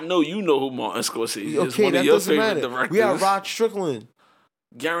alive? I know you know who Martin Scorsese is. Okay, one that of your doesn't favorite matter. directors. We had Rod Strickland.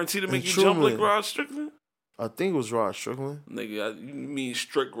 Guaranteed to make you jump like Rod Strickland? I think it was Rod Strickland. Nigga, you mean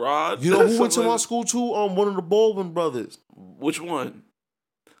Strick Rod? You know who went to my school too? One of the Baldwin brothers. Which one?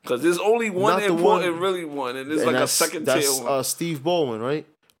 Because there's only one Not important really one, and it's like a second tier one. That's Steve Baldwin, right?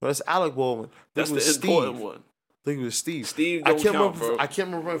 No, that's Alec Baldwin. That's the important one. I think it was Steve. Steve don't count, bro. I can't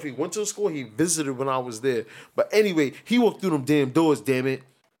remember if he went to the school. He visited when I was there. But anyway, he walked through them damn doors. Damn it!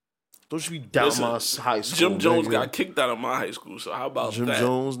 Don't you be down my high school? Jim Jones got kicked out of my high school. So how about Jim that?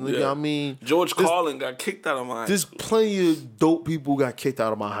 Jones, nigga. Yeah. I mean, George Carlin got kicked out of my high school. There's plenty of dope people who got kicked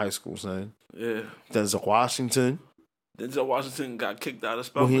out of my high school, son. Yeah. Denzel Washington. Denzel Washington got kicked out of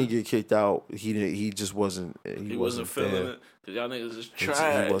Spelman. Well, he didn't get kicked out. He didn't. He just wasn't. He wasn't feeling there. it because y'all niggas is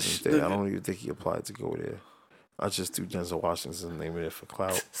trash. He wasn't there. I don't even think he applied to go there. I just threw Denzel Washington's name in there for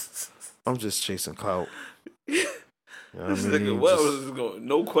clout. I'm just chasing clout. You know this nigga, what was this going?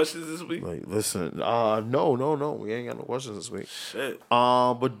 No questions this week? Like, listen, no. We ain't got no questions this week. Shit.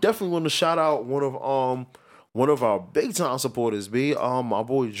 But definitely want to shout out one of our big time supporters, B. My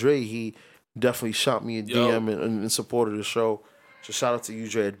boy Dre, he definitely shot me a DM in support of the show. So shout out to you,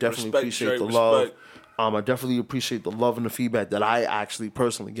 Dre. I definitely appreciate the love. I definitely appreciate the love and the feedback that I actually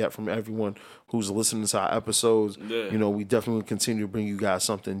personally get from everyone who's listening to our episodes. Yeah. You know, we definitely continue to bring you guys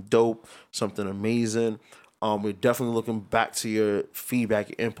something dope, something amazing. We're definitely looking back to your feedback,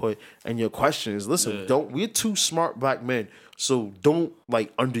 your input, and your questions. Listen, we're two smart black men, so don't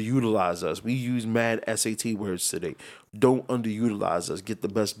underutilize us. We use mad SAT words today. Don't underutilize us. Get the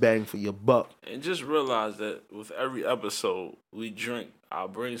best bang for your buck. And just realize that with every episode we drink, our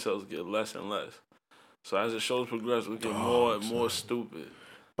brain cells get less and less. So as the shows progress, we get more and more stupid.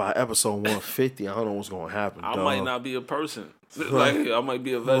 By episode 150, I don't know what's gonna happen. I might not be a person. I might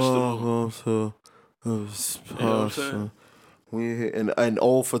be a vegetable. You know what I'm saying? And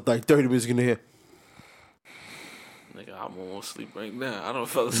all for 30 minutes gonna hear. Nigga, I'm almost asleep right now. I don't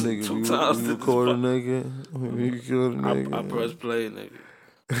fell asleep 2 times. You record a nigga. I press play, nigga.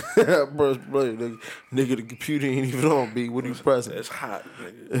 Press play, nigga. Nigga, the computer ain't even on, B. What are you pressing? It's hot,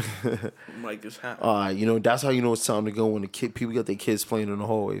 nigga. Mic is hot. That's how you know it's time to go when people got their kids playing in the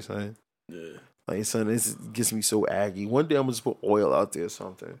hallways, man. Yeah. Like, son, this gets me so aggy. One day I'm gonna just put oil out there or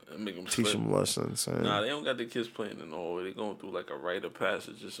something. And make them teach them lessons, son. Nah, they don't got their kids playing in the hallway. They going through like a rite of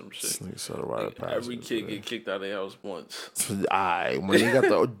passage or some shit. Every kid get kicked out of their house once. When they got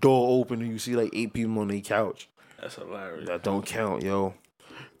the door open and you see 8 people on their couch. That's hilarious. That don't count, yo.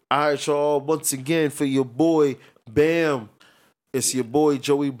 All right, y'all. Once again, for your boy, Bam. It's your boy,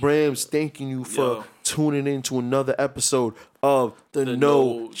 Joey Brams, thanking you for tuning in to another episode of the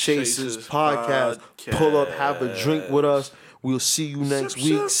No Chasers podcast. Pull up, have a drink with us. We'll see you next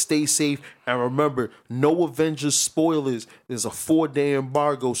week. Stay safe. And remember, no Avengers spoilers. There's a 4-day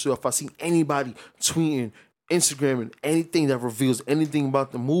embargo. So if I see anybody tweeting, Instagramming, anything that reveals anything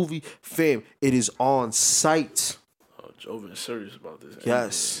about the movie, fam, it is on site. Jovin's serious about this.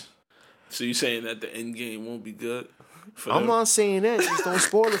 Yes. So you saying that the end game won't be good? I'm not saying that. Just don't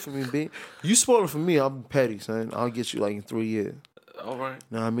spoil it for me, B. You spoil it for me, I'll be petty, son. I'll get you in 3 years. All right.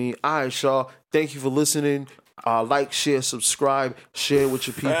 Know what I mean? All right, y'all. Thank you for listening. Like, share, subscribe, share with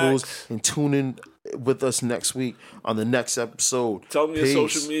your peoples, and tune in with us next week on the next episode. Tell me your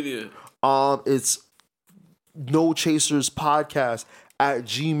social media. It's No Chasers Podcast at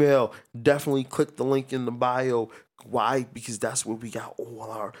Gmail. Definitely click the link in the bio. Why? Because that's where we got all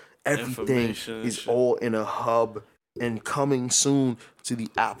our everything is all in a hub and coming soon to the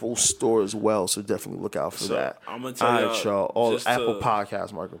Apple Store as well. So definitely look out for that. I'm gonna tell y'all, all Apple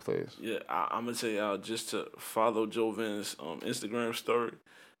Podcast Marketplace. Yeah, I'm gonna tell y'all just to follow Jovin's Instagram story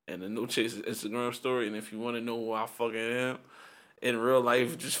and the No Chasers Instagram story. And if you want to know who I fucking am in real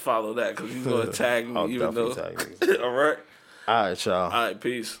life, just follow that because he's gonna tag me. I'll even though. Tag me. All right. All right, y'all. All right,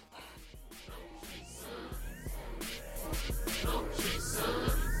 peace.